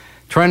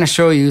 trying to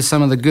show you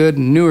some of the good,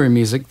 newer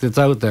music that's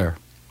out there,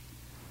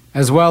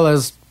 as well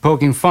as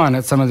poking fun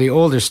at some of the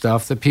older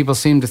stuff that people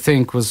seem to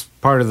think was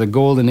part of the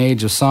golden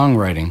age of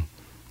songwriting,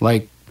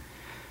 like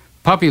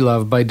Puppy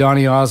Love by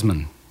Donny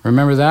Osmond.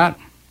 Remember that?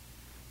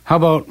 How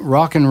about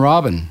Rockin'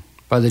 Robin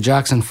by the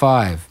Jackson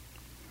 5?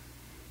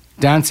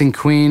 Dancing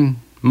Queen,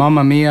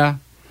 Mamma Mia,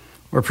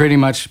 or pretty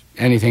much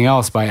anything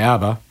else by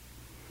ABBA.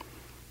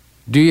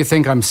 Do You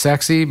Think I'm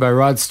Sexy by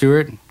Rod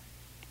Stewart?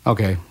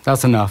 Okay,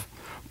 that's enough.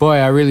 Boy,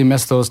 I really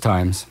miss those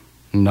times.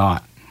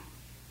 Not.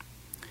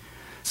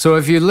 So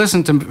if you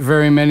listen to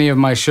very many of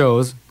my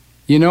shows,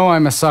 you know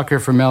I'm a sucker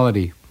for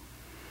melody.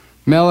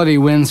 Melody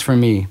wins for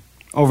me,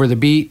 over the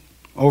beat,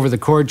 over the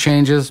chord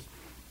changes,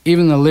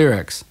 even the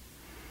lyrics.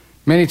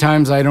 Many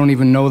times I don't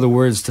even know the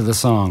words to the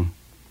song.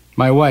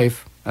 My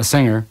wife, a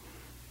singer,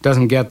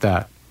 doesn't get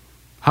that.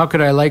 How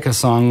could I like a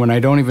song when I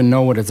don't even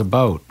know what it's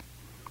about?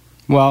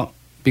 Well,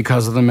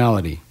 because of the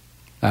melody.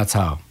 That's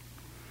how.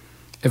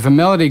 If a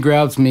melody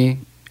grabs me,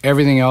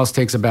 everything else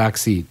takes a back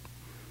seat.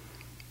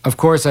 Of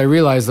course, I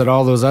realize that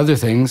all those other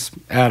things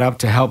add up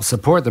to help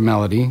support the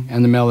melody,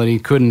 and the melody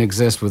couldn't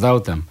exist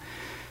without them.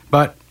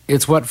 But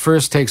it's what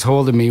first takes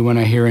hold of me when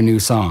I hear a new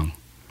song.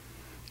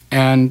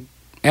 And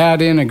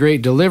add in a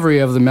great delivery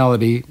of the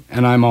melody,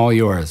 and I'm all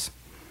yours.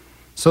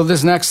 So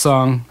this next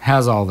song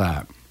has all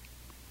that.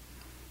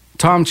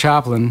 Tom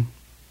Chaplin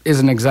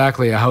isn't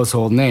exactly a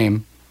household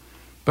name,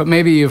 but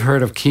maybe you've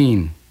heard of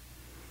Keane.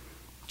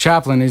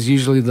 Chaplin is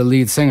usually the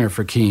lead singer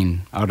for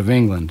Keane, out of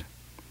England.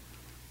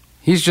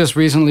 He's just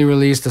recently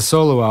released a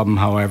solo album,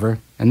 however,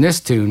 and this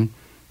tune,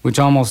 which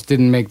almost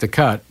didn't make the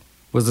cut,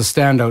 was a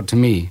standout to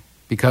me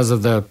because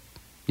of the,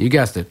 you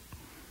guessed it,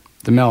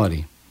 the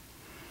melody.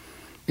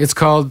 It's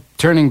called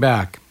Turning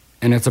Back,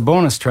 and it's a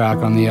bonus track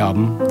on the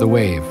album, The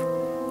Wave,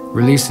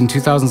 released in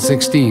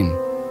 2016.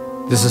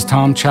 This is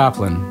Tom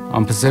Chaplin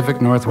on Pacific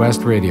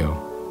Northwest Radio.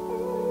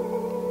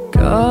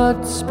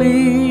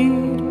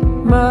 Godspeed,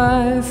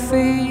 my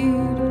feet,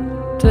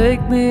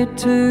 take me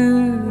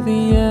to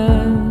the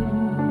end.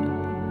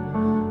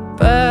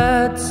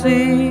 Bad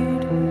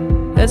seed,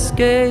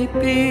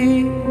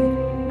 escapee,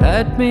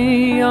 had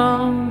me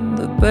on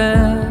the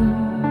bend.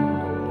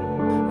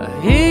 I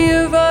hear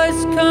your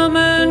voice come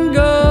and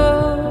go,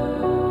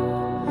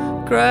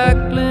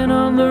 crackling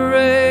on the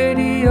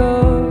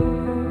radio.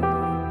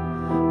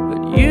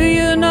 But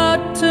you're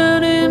not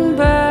turning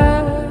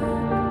back,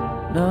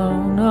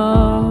 no,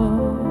 no.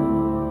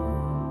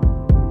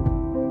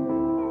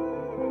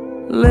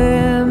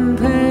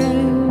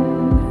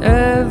 Limping,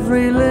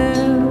 every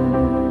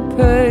limb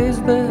pays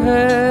the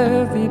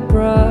heavy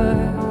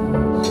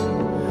price.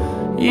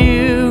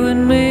 You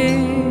and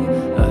me,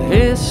 a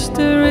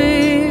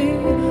history,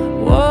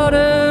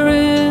 water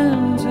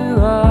into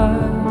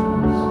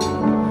eyes.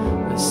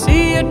 I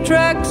see your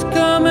tracks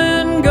come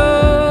and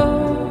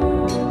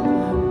go,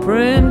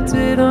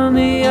 printed on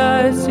the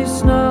icy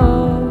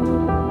snow.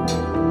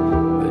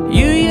 But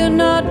you're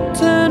not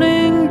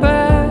turning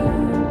back,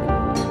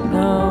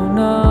 no,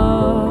 no.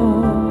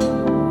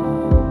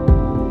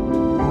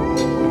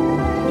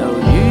 No,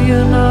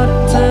 you're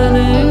not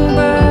turning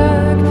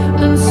back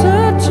and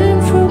searching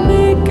for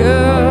me,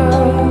 girl.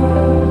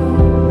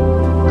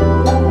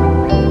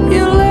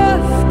 You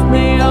left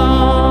me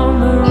on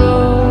the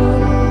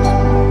road,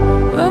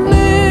 a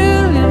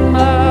million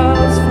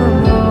miles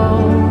from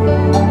home.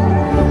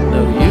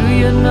 No,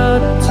 you're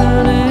not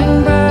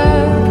turning back.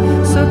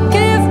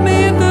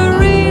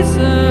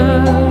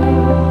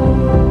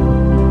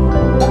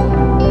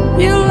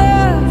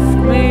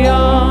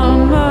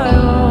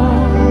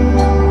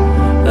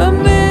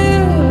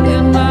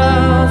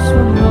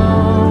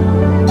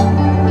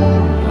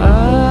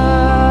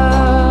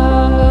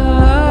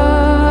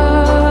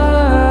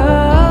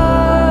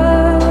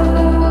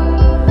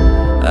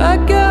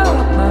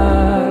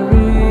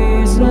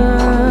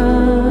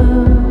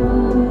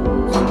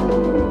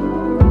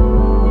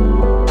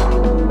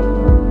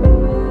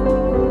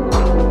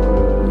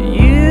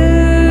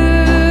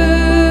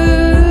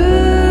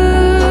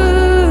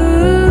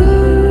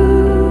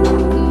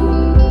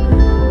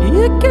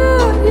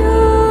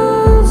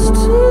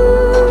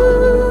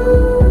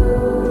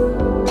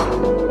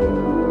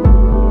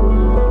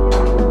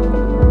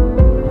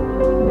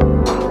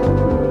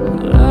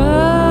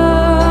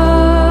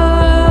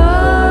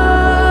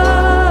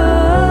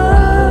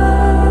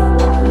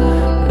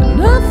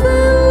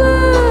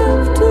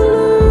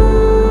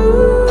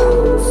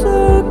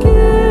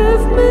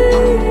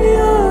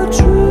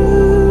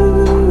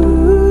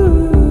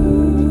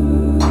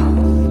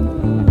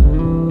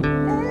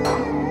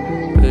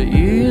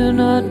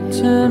 not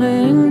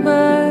turning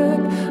back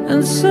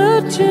and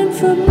searching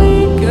for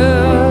me,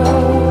 girl.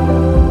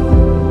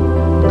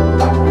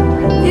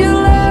 You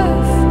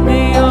left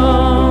me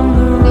on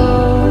the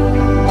road,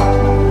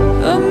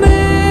 a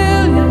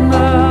million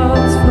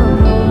miles from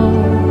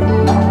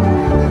home.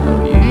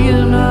 Oh,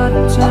 you're not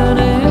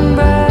turning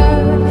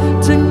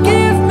back to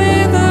give me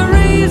the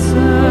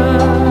reason.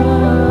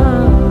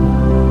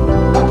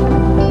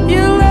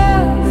 You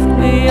left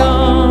me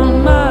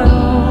on my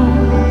own,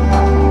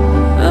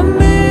 a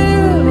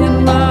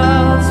million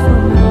miles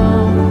from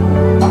home,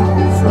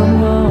 from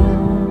home.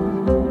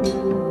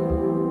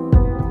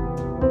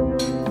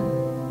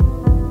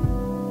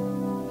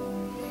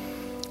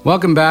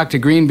 Welcome back to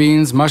Green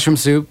Beans, Mushroom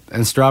Soup,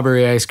 and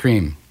Strawberry Ice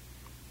Cream.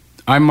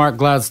 I'm Mark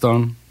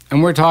Gladstone,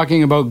 and we're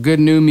talking about good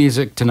new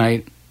music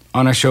tonight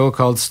on a show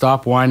called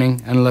Stop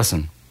Whining and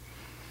Listen.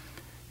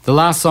 The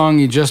last song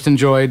you just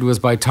enjoyed was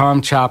by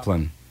Tom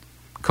Chaplin,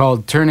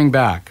 called Turning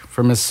Back,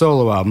 from his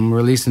solo album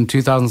released in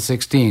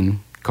 2016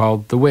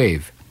 called The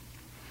Wave.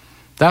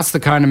 That's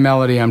the kind of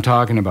melody I'm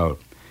talking about,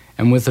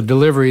 and with a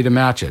delivery to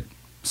match it.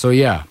 So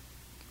yeah,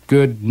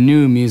 good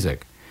new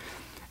music.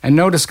 And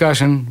no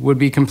discussion would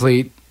be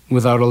complete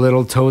without a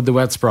little Toad the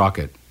Wet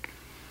Sprocket.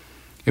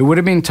 It would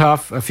have been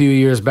tough a few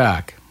years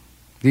back.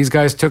 These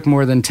guys took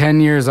more than 10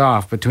 years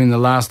off between the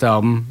last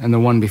album and the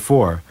one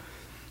before,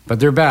 but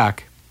they're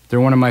back.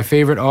 They're one of my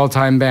favorite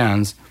all-time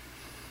bands,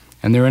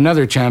 and they're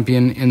another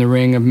champion in the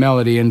ring of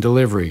melody and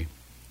delivery.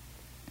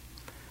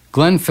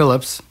 Glenn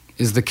Phillips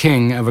is the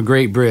king of a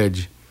great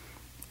bridge,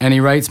 and he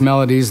writes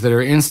melodies that are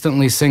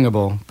instantly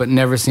singable but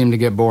never seem to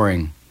get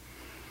boring.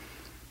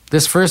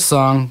 This first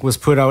song was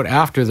put out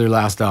after their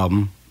last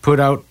album, put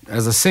out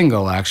as a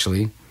single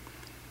actually.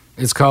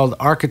 It's called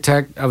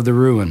Architect of the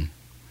Ruin.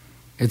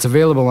 It's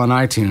available on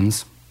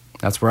iTunes.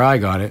 That's where I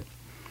got it.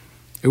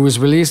 It was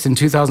released in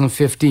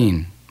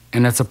 2015,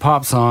 and it's a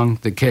pop song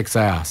that kicks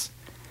ass.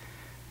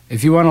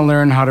 If you want to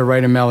learn how to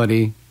write a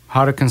melody,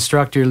 how to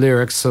construct your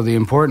lyrics so the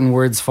important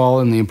words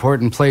fall in the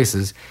important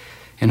places,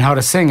 and how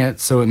to sing it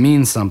so it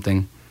means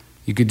something,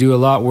 you could do a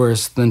lot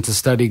worse than to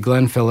study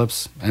Glenn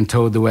Phillips and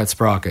Toad the Wet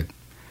Sprocket.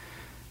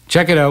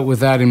 Check it out with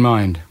that in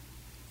mind.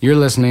 You're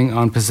listening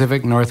on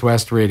Pacific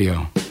Northwest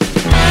Radio.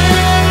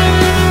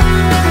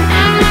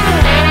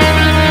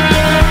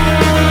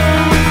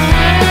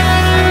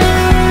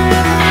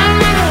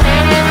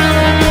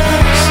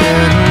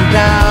 Settle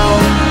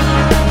down,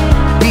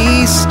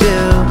 be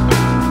still.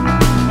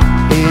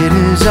 It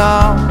is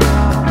all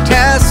a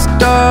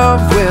test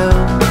of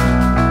will.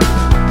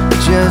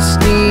 Just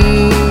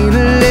need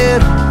a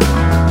little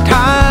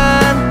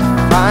time to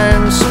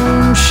find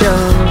some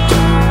shelter.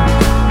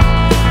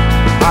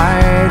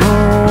 Hide a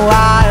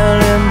while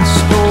and the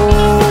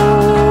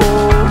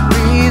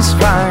story's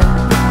fine.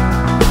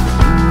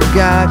 You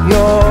got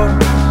yours,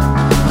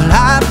 well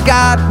I've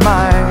got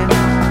mine.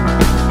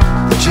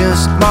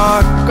 Just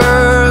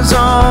markers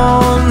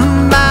on the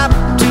map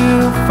to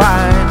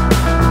find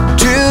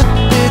truth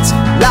that's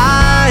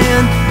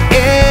lying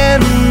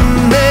in the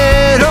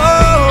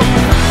middle.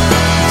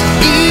 It's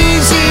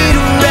easy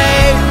to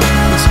rate,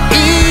 it's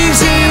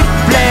easy to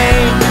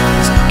blame,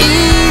 it's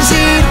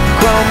easy to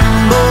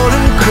crumble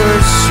and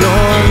curse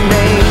your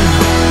name.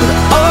 But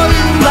I owe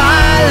you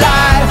my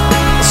life,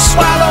 I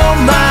swallow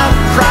my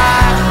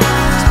pride.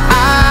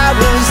 I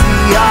was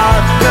the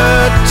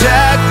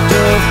architect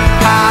of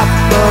half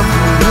of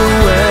the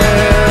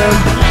ruin.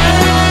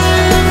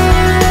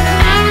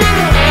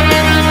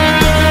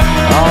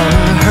 All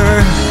the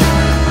hurt,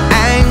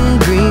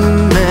 angry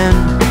men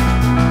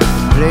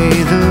play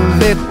the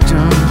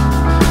victim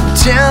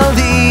till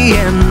the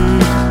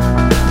end.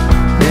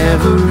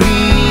 Never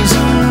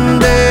reason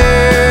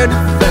their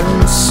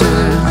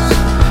defenses.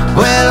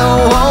 Well, I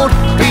won't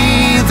be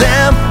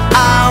them,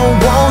 I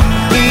won't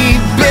be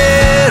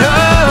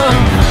bitter.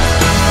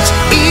 It's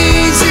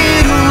easy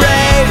to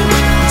rage,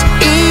 it's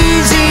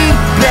easy to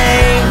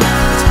blame,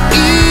 it's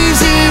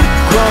easy to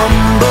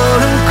crumble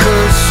and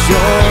curse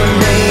your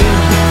name.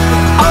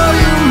 Owe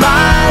you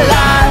my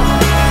life,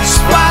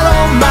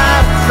 swallow my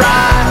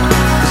pride.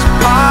 'Cause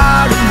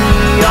part of me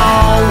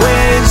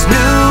always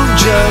knew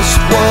just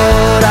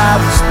what I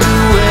was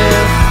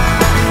doing.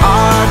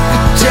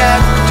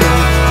 Architect of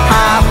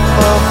half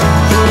of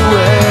the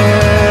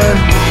ruin.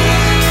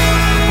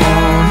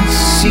 Wanna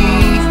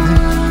see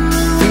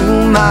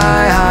through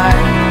my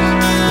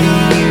eyes. A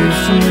year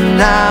from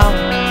now,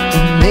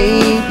 and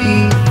maybe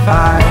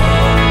 5.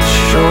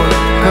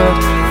 Shortcut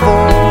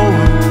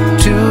forward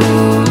to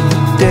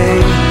the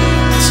day.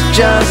 It's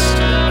just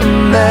a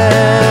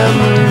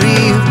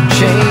memory of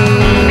change.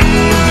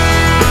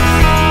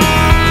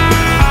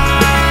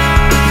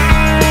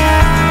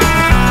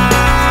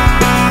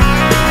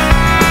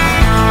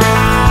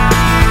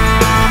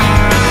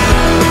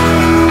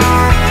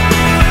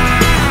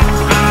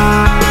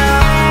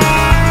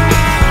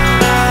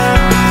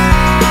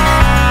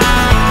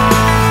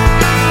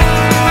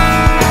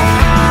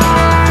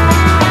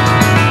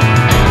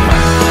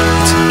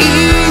 It's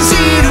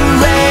easy to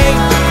rate,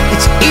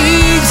 it's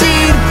easy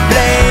to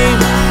blame,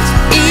 it's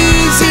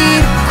easy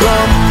to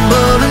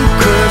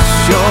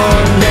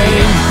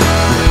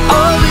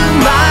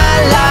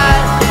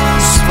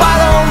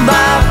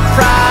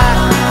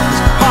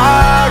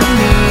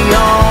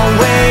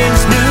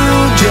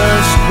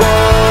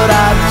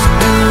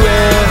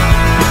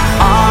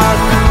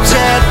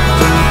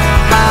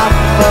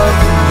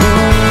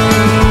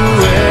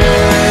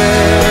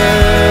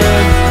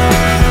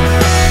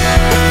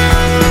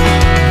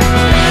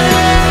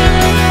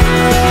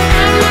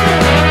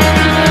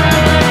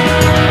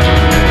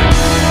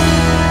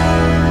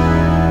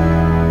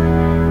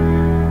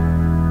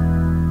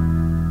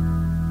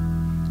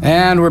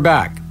And we're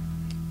back.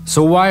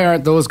 So why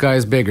aren't those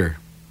guys bigger?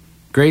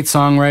 Great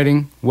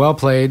songwriting, well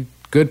played,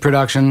 good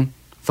production,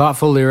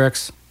 thoughtful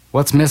lyrics.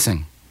 What's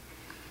missing?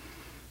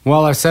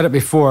 Well, I've said it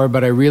before,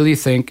 but I really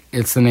think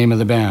it's the name of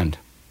the band.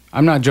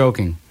 I'm not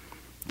joking.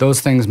 Those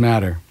things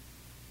matter.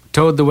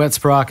 Toad the Wet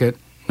Sprocket,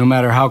 no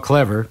matter how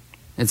clever,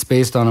 it's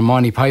based on a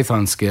Monty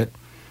Python skit,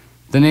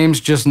 the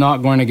name's just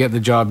not going to get the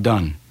job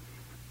done.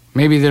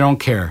 Maybe they don't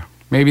care.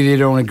 Maybe they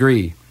don't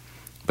agree.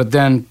 But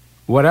then,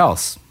 what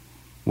else?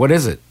 What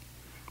is it?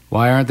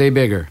 Why aren't they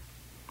bigger?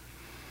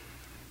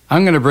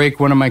 I'm going to break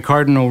one of my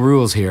cardinal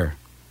rules here.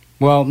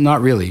 Well,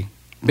 not really.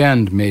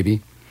 Bend,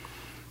 maybe.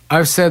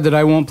 I've said that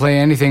I won't play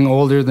anything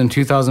older than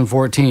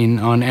 2014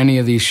 on any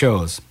of these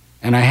shows,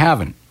 and I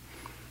haven't.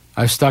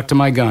 I've stuck to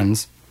my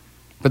guns,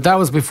 but that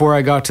was before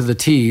I got to the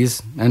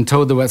T's and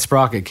Toad the Wet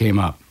Sprocket came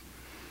up.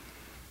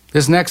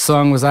 This next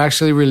song was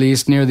actually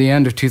released near the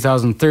end of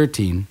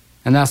 2013,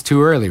 and that's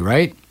too early,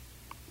 right?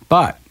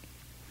 But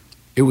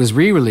it was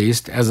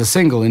re-released as a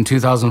single in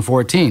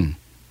 2014,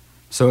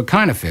 so it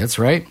kind of fits,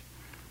 right?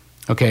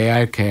 Okay,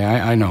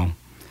 I know.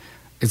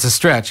 It's a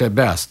stretch at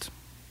best.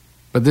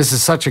 But this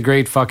is such a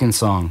great fucking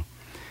song.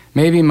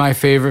 Maybe my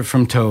favorite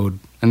from Toad,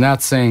 and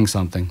that's saying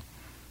something.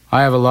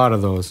 I have a lot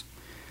of those.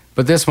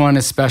 But this one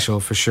is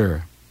special for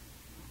sure.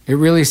 It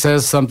really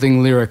says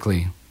something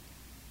lyrically.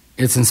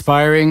 It's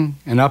inspiring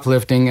and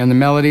uplifting, and the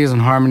melodies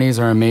and harmonies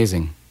are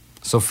amazing.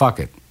 So fuck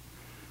it.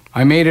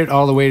 I made it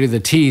all the way to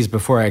the T's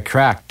before I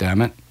cracked,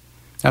 damn it.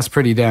 That's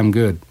pretty damn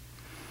good.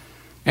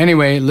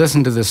 Anyway,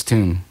 listen to this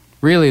tune.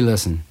 Really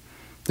listen.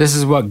 This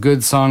is what good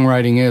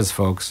songwriting is,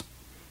 folks.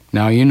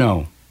 Now you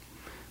know.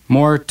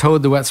 More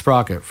Toad the Wet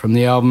Sprocket from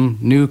the album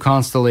New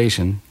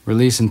Constellation,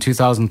 released in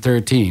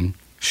 2013.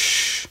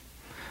 Shh.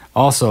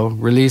 Also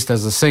released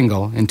as a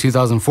single in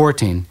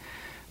 2014.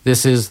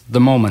 This is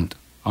The Moment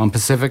on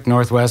Pacific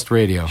Northwest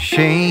Radio.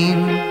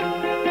 Shame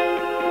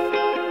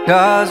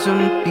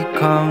doesn't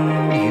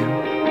become you.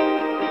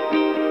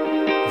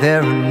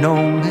 There are no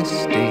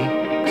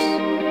mistakes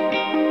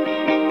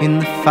in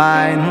the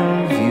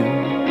final view.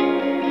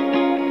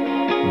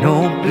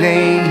 No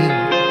blame.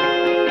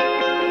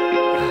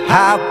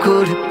 How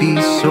could it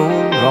be so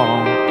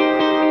wrong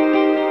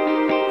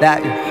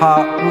that your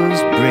heart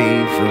was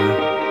braver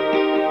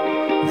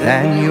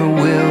than your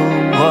will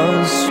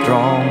was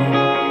strong?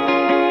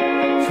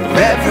 For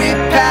every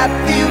path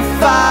you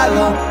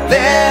follow,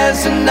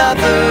 there's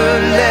another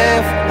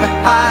left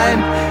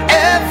behind.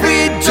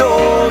 Every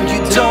door you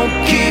don't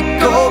kick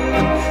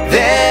open,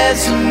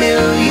 there's a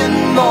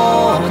million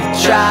more to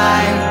try.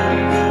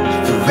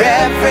 For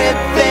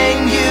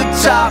everything you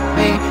taught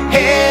me,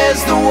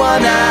 here's the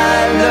one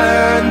I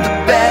learned the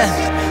best.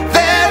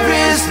 There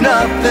is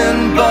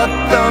nothing but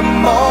the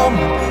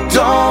moment.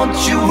 Don't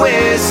you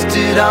waste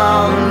it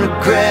on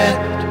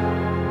regret.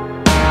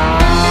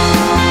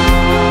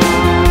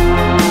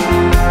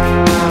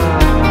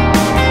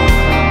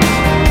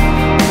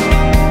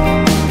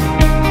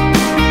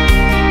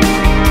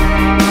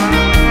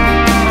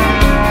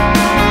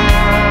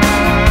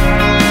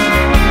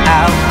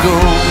 I'll go.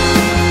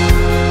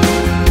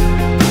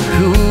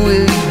 Who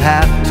will you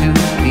have to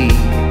be?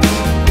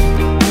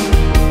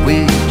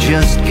 Will you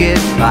just get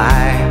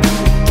by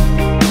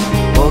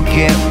or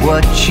get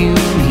what you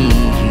need?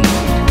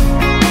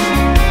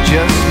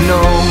 Just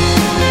know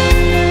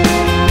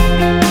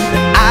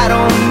that I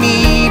don't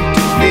need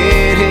to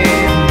fit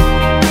in.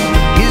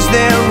 Is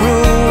there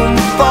room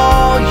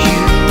for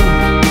you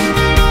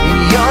in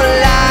your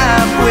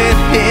life with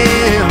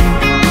him?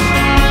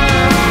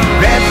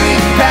 For every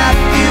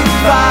path you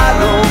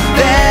follow,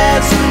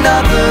 there's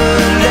another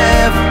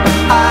left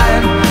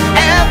behind.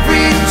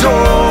 Every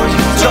door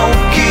you don't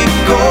kick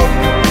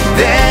open,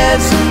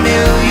 there's a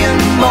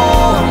million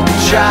more to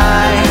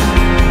try.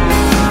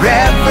 For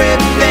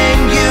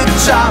everything you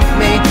taught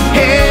me,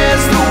 here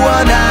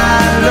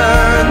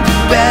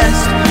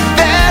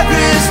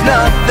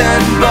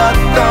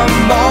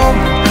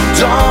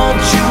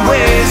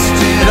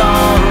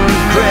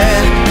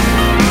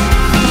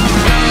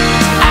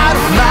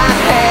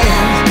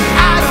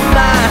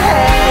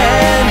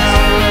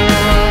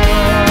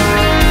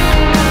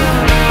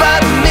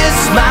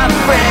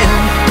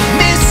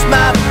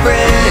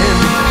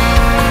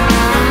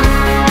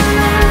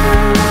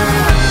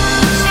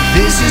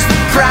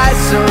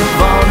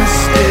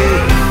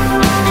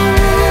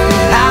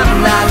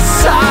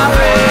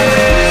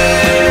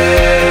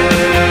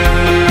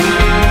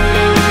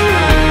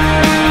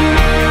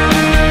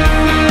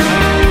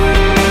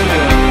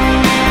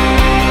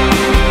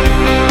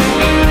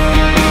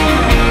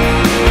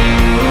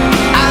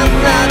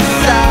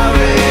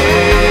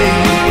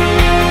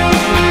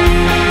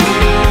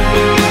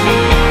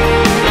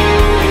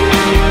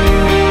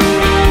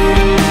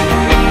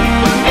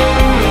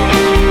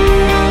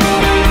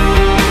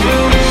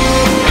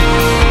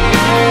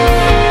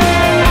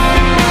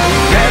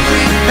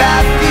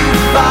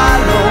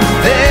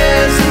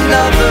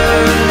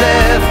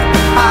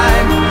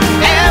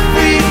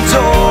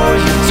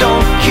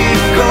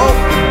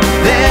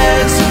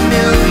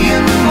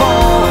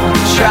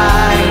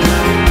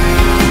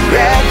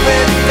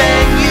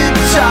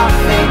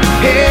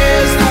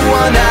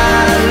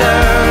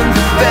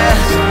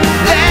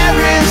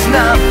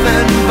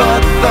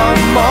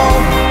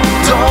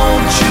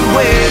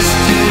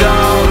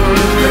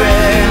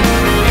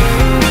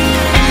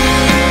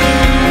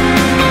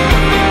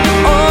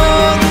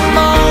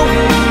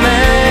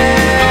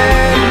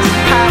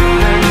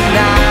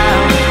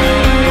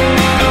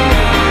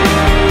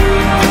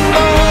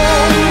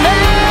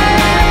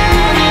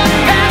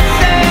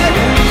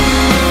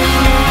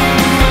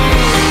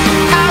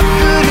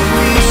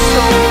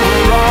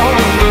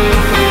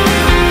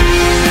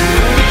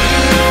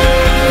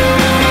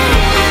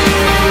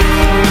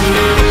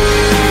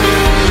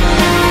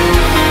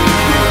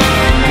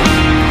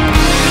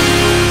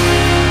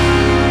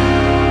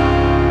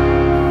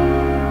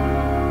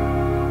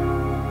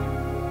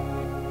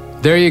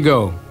There you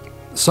go.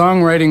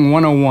 Songwriting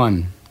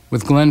 101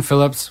 with Glenn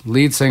Phillips,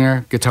 lead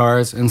singer,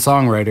 guitars, and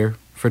songwriter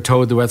for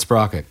Toad the Wet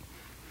Sprocket.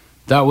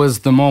 That was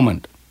The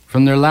Moment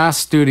from their last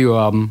studio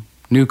album,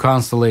 New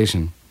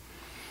Constellation.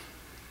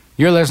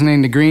 You're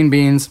listening to Green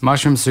Beans,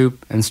 Mushroom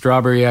Soup, and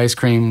Strawberry Ice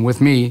Cream with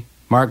me,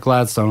 Mark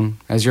Gladstone,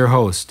 as your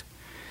host.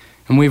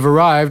 And we've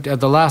arrived at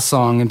the last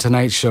song in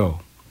tonight's show.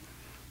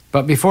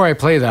 But before I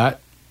play that,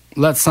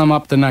 let's sum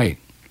up the night.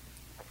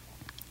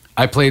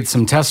 I played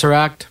some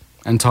Tesseract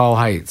and Tall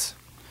Heights,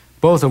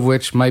 both of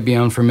which might be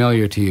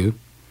unfamiliar to you.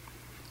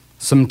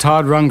 Some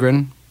Todd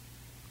Rundgren,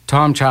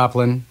 Tom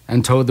Chaplin,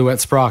 and Toad the Wet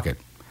Sprocket.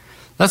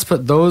 Let's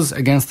put those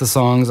against the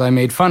songs I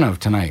made fun of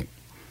tonight.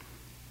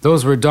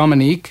 Those were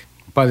Dominique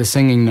by the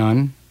Singing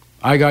Nun,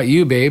 I Got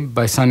You Babe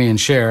by Sonny and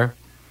Cher,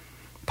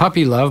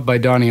 Puppy Love by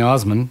Donny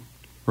Osmond,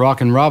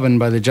 Rockin' Robin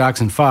by the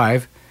Jackson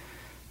 5,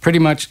 Pretty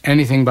Much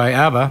Anything by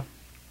ABBA,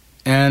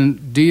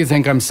 and Do You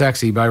Think I'm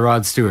Sexy by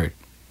Rod Stewart.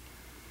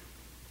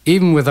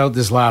 Even without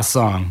this last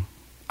song,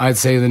 I'd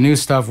say the new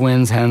stuff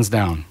wins hands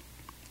down.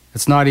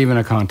 It's not even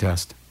a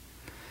contest.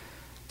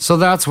 So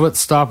that's what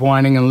Stop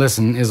Whining and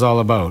Listen is all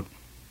about.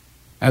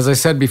 As I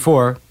said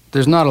before,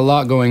 there's not a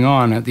lot going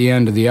on at the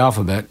end of the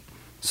alphabet,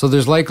 so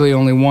there's likely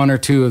only one or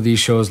two of these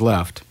shows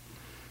left.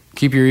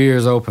 Keep your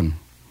ears open.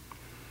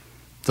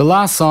 The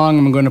last song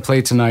I'm going to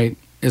play tonight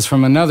is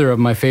from another of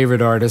my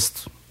favorite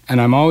artists, and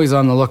I'm always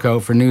on the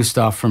lookout for new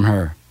stuff from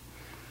her.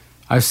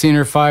 I've seen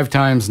her 5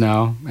 times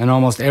now, and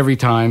almost every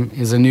time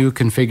is a new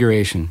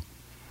configuration.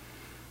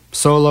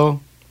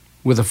 Solo,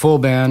 with a full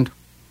band,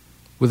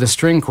 with a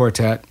string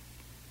quartet,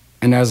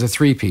 and as a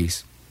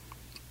 3-piece.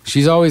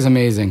 She's always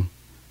amazing.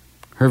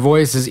 Her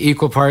voice is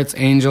equal parts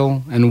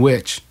angel and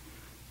witch,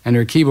 and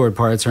her keyboard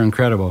parts are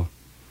incredible.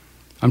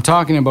 I'm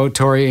talking about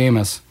Tori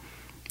Amos,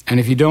 and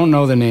if you don't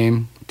know the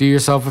name, do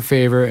yourself a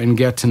favor and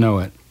get to know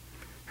it.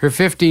 Her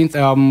 15th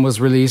album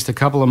was released a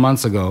couple of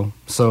months ago,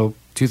 so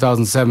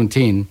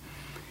 2017,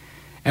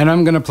 and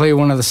I'm going to play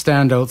one of the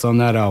standouts on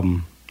that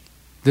album.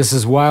 This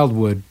is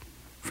Wildwood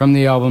from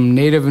the album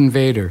Native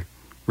Invader,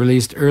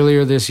 released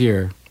earlier this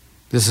year.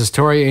 This is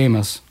Tori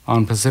Amos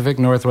on Pacific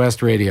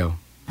Northwest Radio.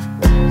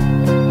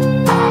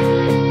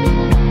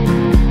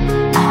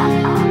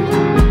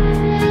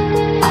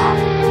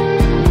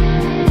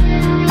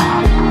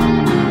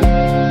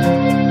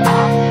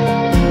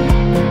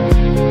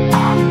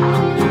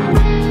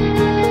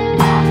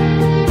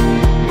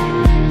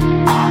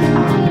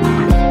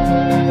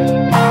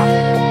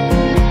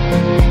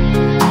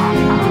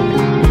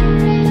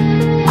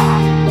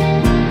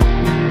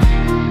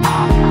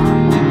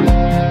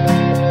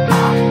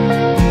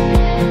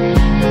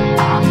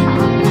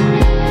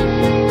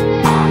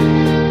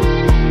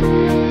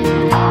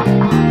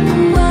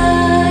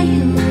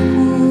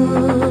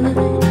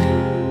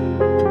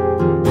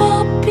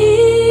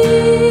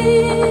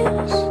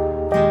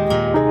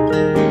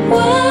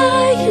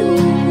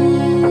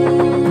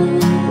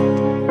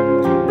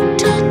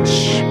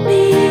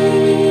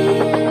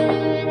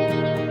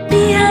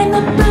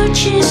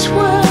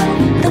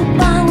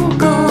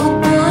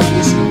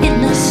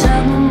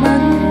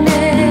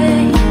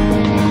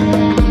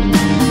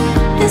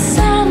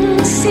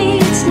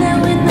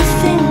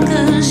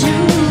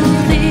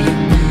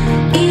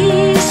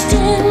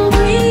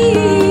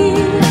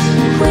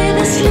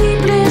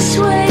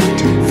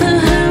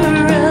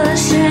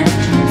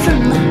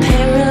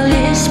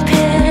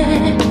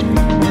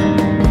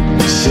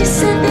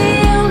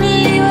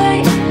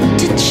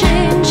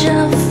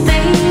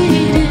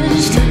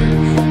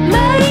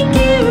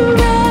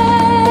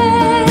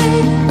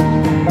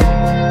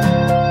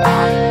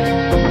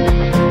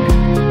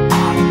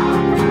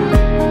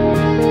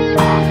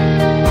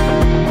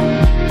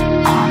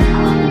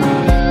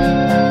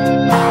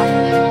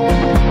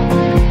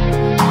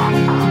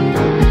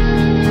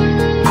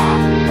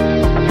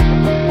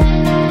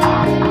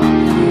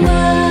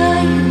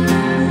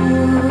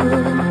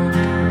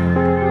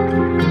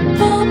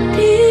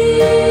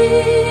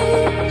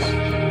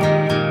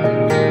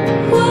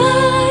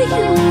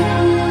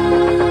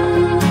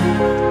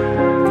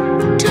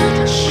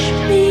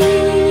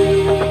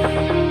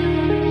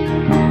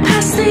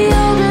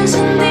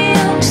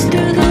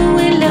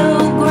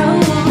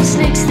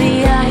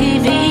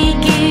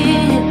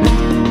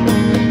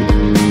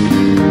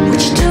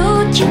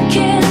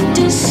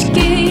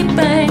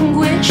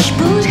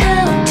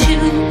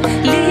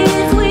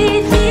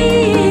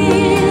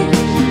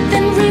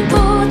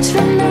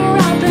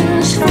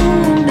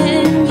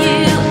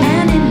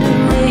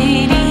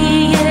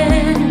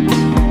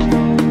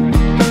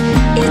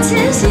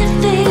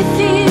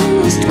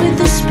 With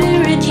the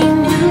spirit you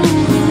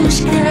knew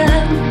was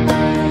good.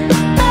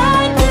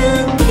 I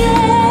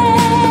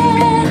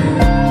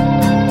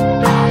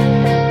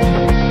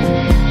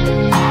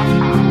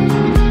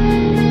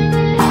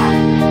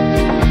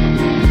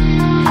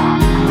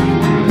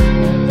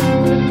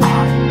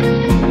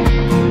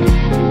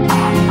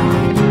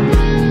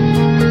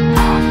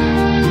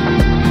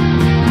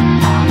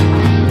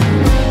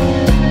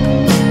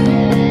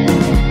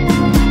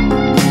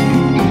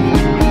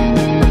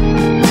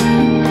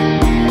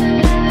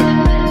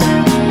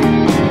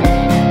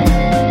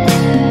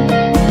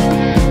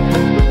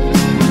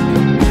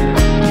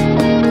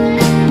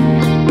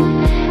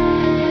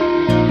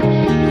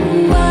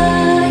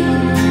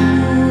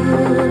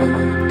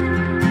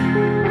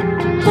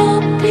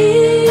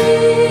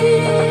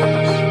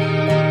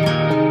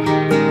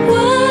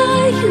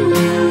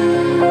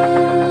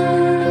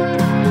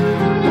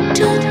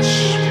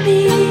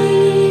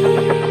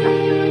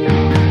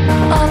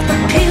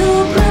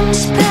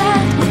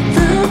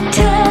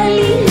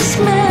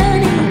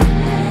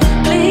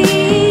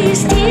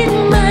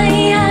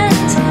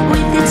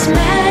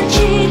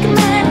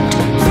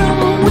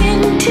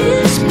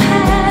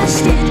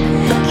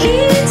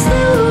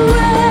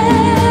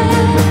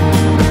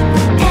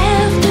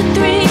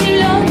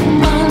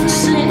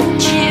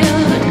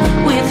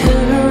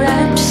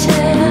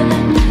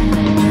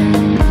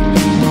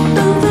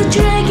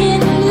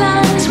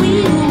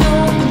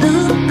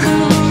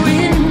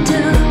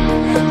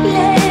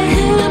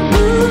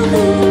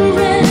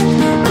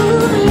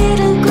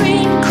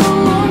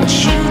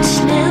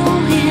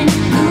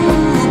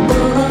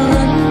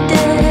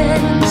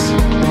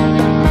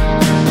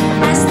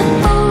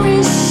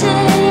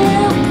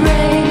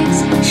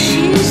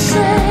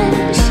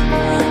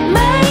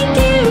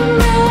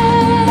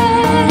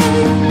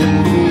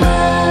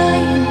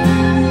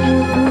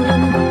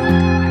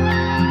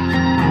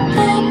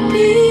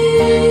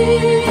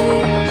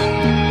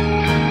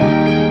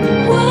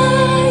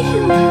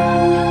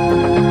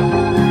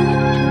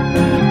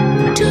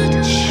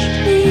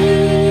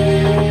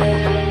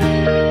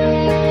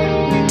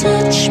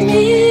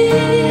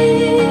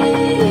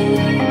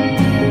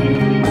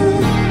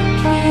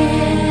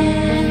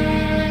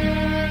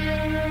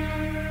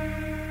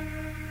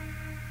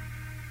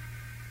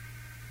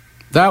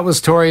That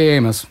was Tori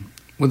Amos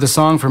with a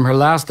song from her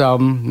last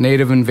album,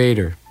 Native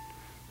Invader.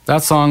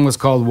 That song was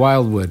called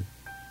Wildwood.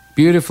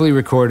 Beautifully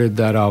recorded,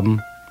 that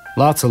album.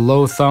 Lots of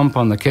low thump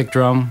on the kick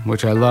drum,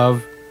 which I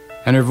love,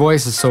 and her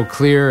voice is so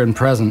clear and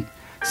present.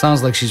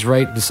 Sounds like she's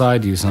right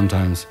beside you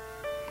sometimes.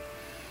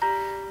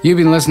 You've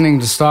been listening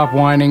to Stop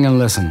Whining and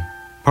Listen,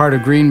 part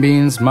of Green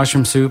Beans,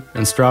 Mushroom Soup,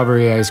 and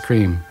Strawberry Ice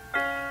Cream.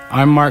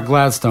 I'm Mark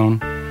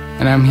Gladstone,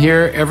 and I'm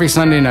here every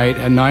Sunday night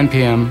at 9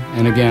 p.m.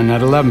 and again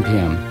at 11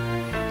 p.m.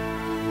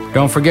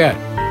 Don't forget,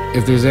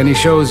 if there's any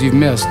shows you've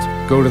missed,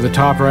 go to the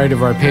top right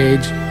of our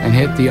page and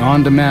hit the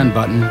On Demand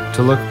button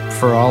to look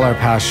for all our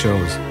past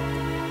shows.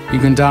 You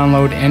can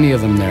download any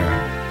of them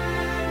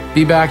there.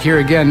 Be back here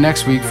again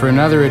next week for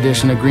another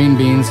edition of Green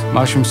Beans,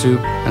 Mushroom Soup,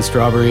 and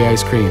Strawberry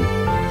Ice Cream.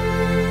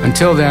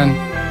 Until then,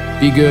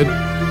 be good,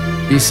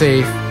 be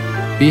safe,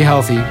 be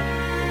healthy,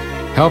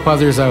 help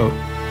others out,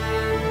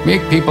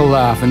 make people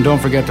laugh, and don't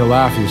forget to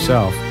laugh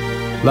yourself.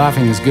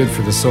 Laughing is good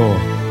for the soul.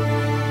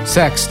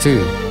 Sex,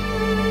 too.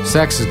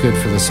 Sex is good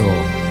for the soul.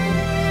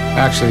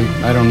 Actually,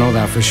 I don't know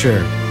that for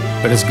sure,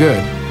 but it's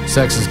good.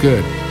 Sex is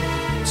good.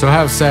 So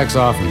have sex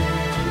often.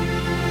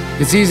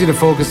 It's easy to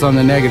focus on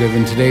the negative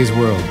in today's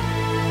world.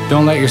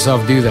 Don't let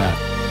yourself do that.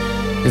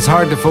 It's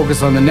hard to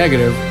focus on the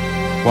negative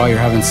while you're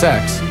having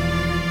sex.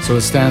 So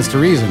it stands to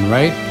reason,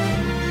 right?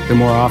 The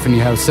more often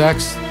you have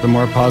sex, the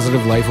more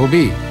positive life will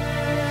be.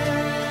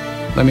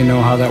 Let me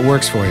know how that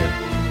works for you.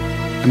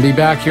 And be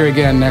back here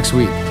again next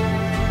week.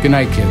 Good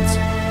night,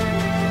 kids.